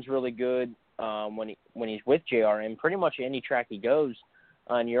 Runs really good when he's with JRM. Pretty much any track he goes,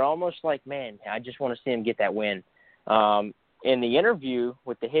 and you're almost like, man, I just want to see him get that win. In the interview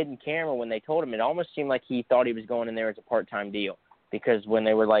with the hidden camera, when they told him, it almost seemed like he thought he was going in there as a part-time deal. Because when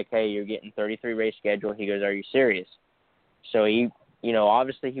they were like, hey, you're getting 33 race schedule, he goes, are you serious? So he,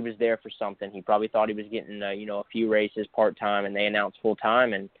 obviously he was there for something. He probably thought he was getting, a few races part-time, and they announced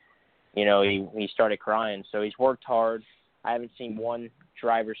full-time, and, he started crying. So he's worked hard. I haven't seen one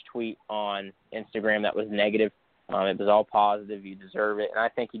driver's tweet on Instagram that was negative. It was all positive. You deserve it. And I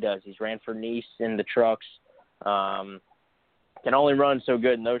think he does. He's ran for Nice in the trucks. Can only run so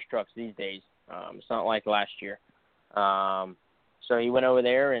good in those trucks these days. It's not like last year. So he went over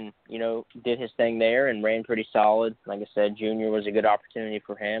there and, did his thing there and ran pretty solid. Like I said, Junior was a good opportunity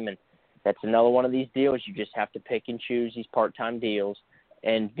for him, and that's another one of these deals. You just have to pick and choose these part-time deals,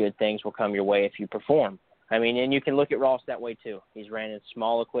 and good things will come your way if you perform. I mean, and you can look at Ross that way too. He's ran in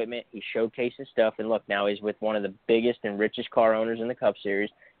small equipment. He showcases stuff, and look, now he's with one of the biggest and richest car owners in the Cup Series,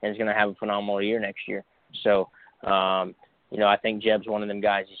 and he's going to have a phenomenal year next year. So, I think Jeb's one of them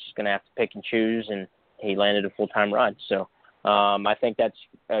guys. He's just going to have to pick and choose, and he landed a full-time ride. So, I think that's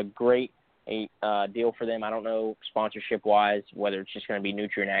a great deal for them. I don't know sponsorship-wise whether it's just going to be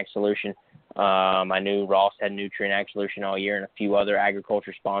Nutrient Ag Solution. I knew Ross had Nutrient Ag Solution all year and a few other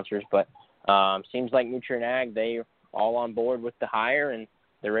agriculture sponsors, but seems like Nutrient Ag, they're all on board with the hire, and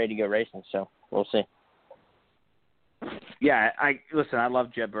they're ready to go racing. So we'll see. Yeah, I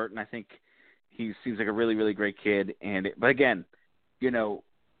love Jeb Burton. I think he seems like a really, really great kid. But again, the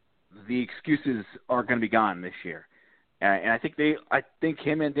excuses are going to be gone this year. And I think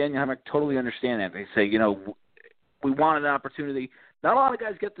him and Daniel Hemrick totally understand that. They say, we wanted an opportunity. Not a lot of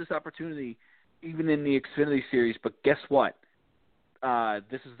guys get this opportunity, even in the Xfinity Series. But guess what?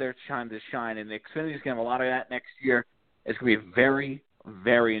 This is their time to shine, and the Xfinity is going to have a lot of that next year. It's going to be a very,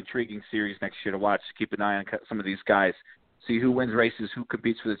 very intriguing series next year to watch. Keep an eye on some of these guys, see who wins races, who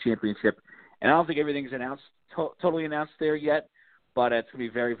competes for the championship. And I don't think everything's announced, totally announced there yet, but it's going to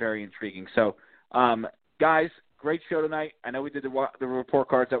be very, very intriguing. So, guys, great show tonight. I know we did the report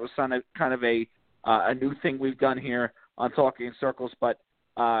cards. That was kind of a new thing we've done here on Talking in Circles. But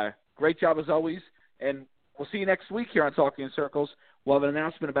great job as always. And we'll see you next week here on Talking in Circles. We'll have an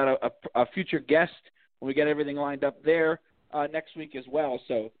announcement about a future guest when we get everything lined up there next week as well.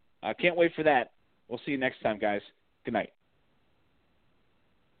 So can't wait for that. We'll see you next time, guys. Good night.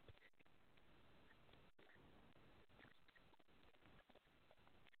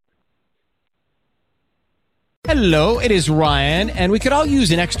 Hello, it is Ryan, and we could all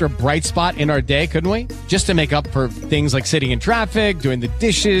use an extra bright spot in our day, couldn't we? Just to make up for things like sitting in traffic, doing the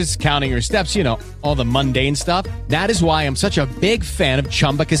dishes, counting your steps, all the mundane stuff. That is why I'm such a big fan of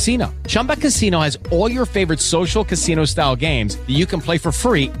Chumba Casino. Chumba Casino has all your favorite social casino-style games that you can play for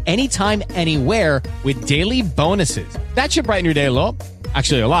free anytime, anywhere with daily bonuses. That should brighten your day a little.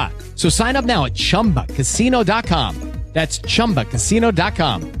 Actually, a lot. So sign up now at ChumbaCasino.com. That's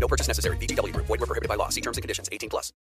ChumbaCasino.com. No purchase necessary. VGW Group. Void where prohibited by law. See terms and conditions. 18+.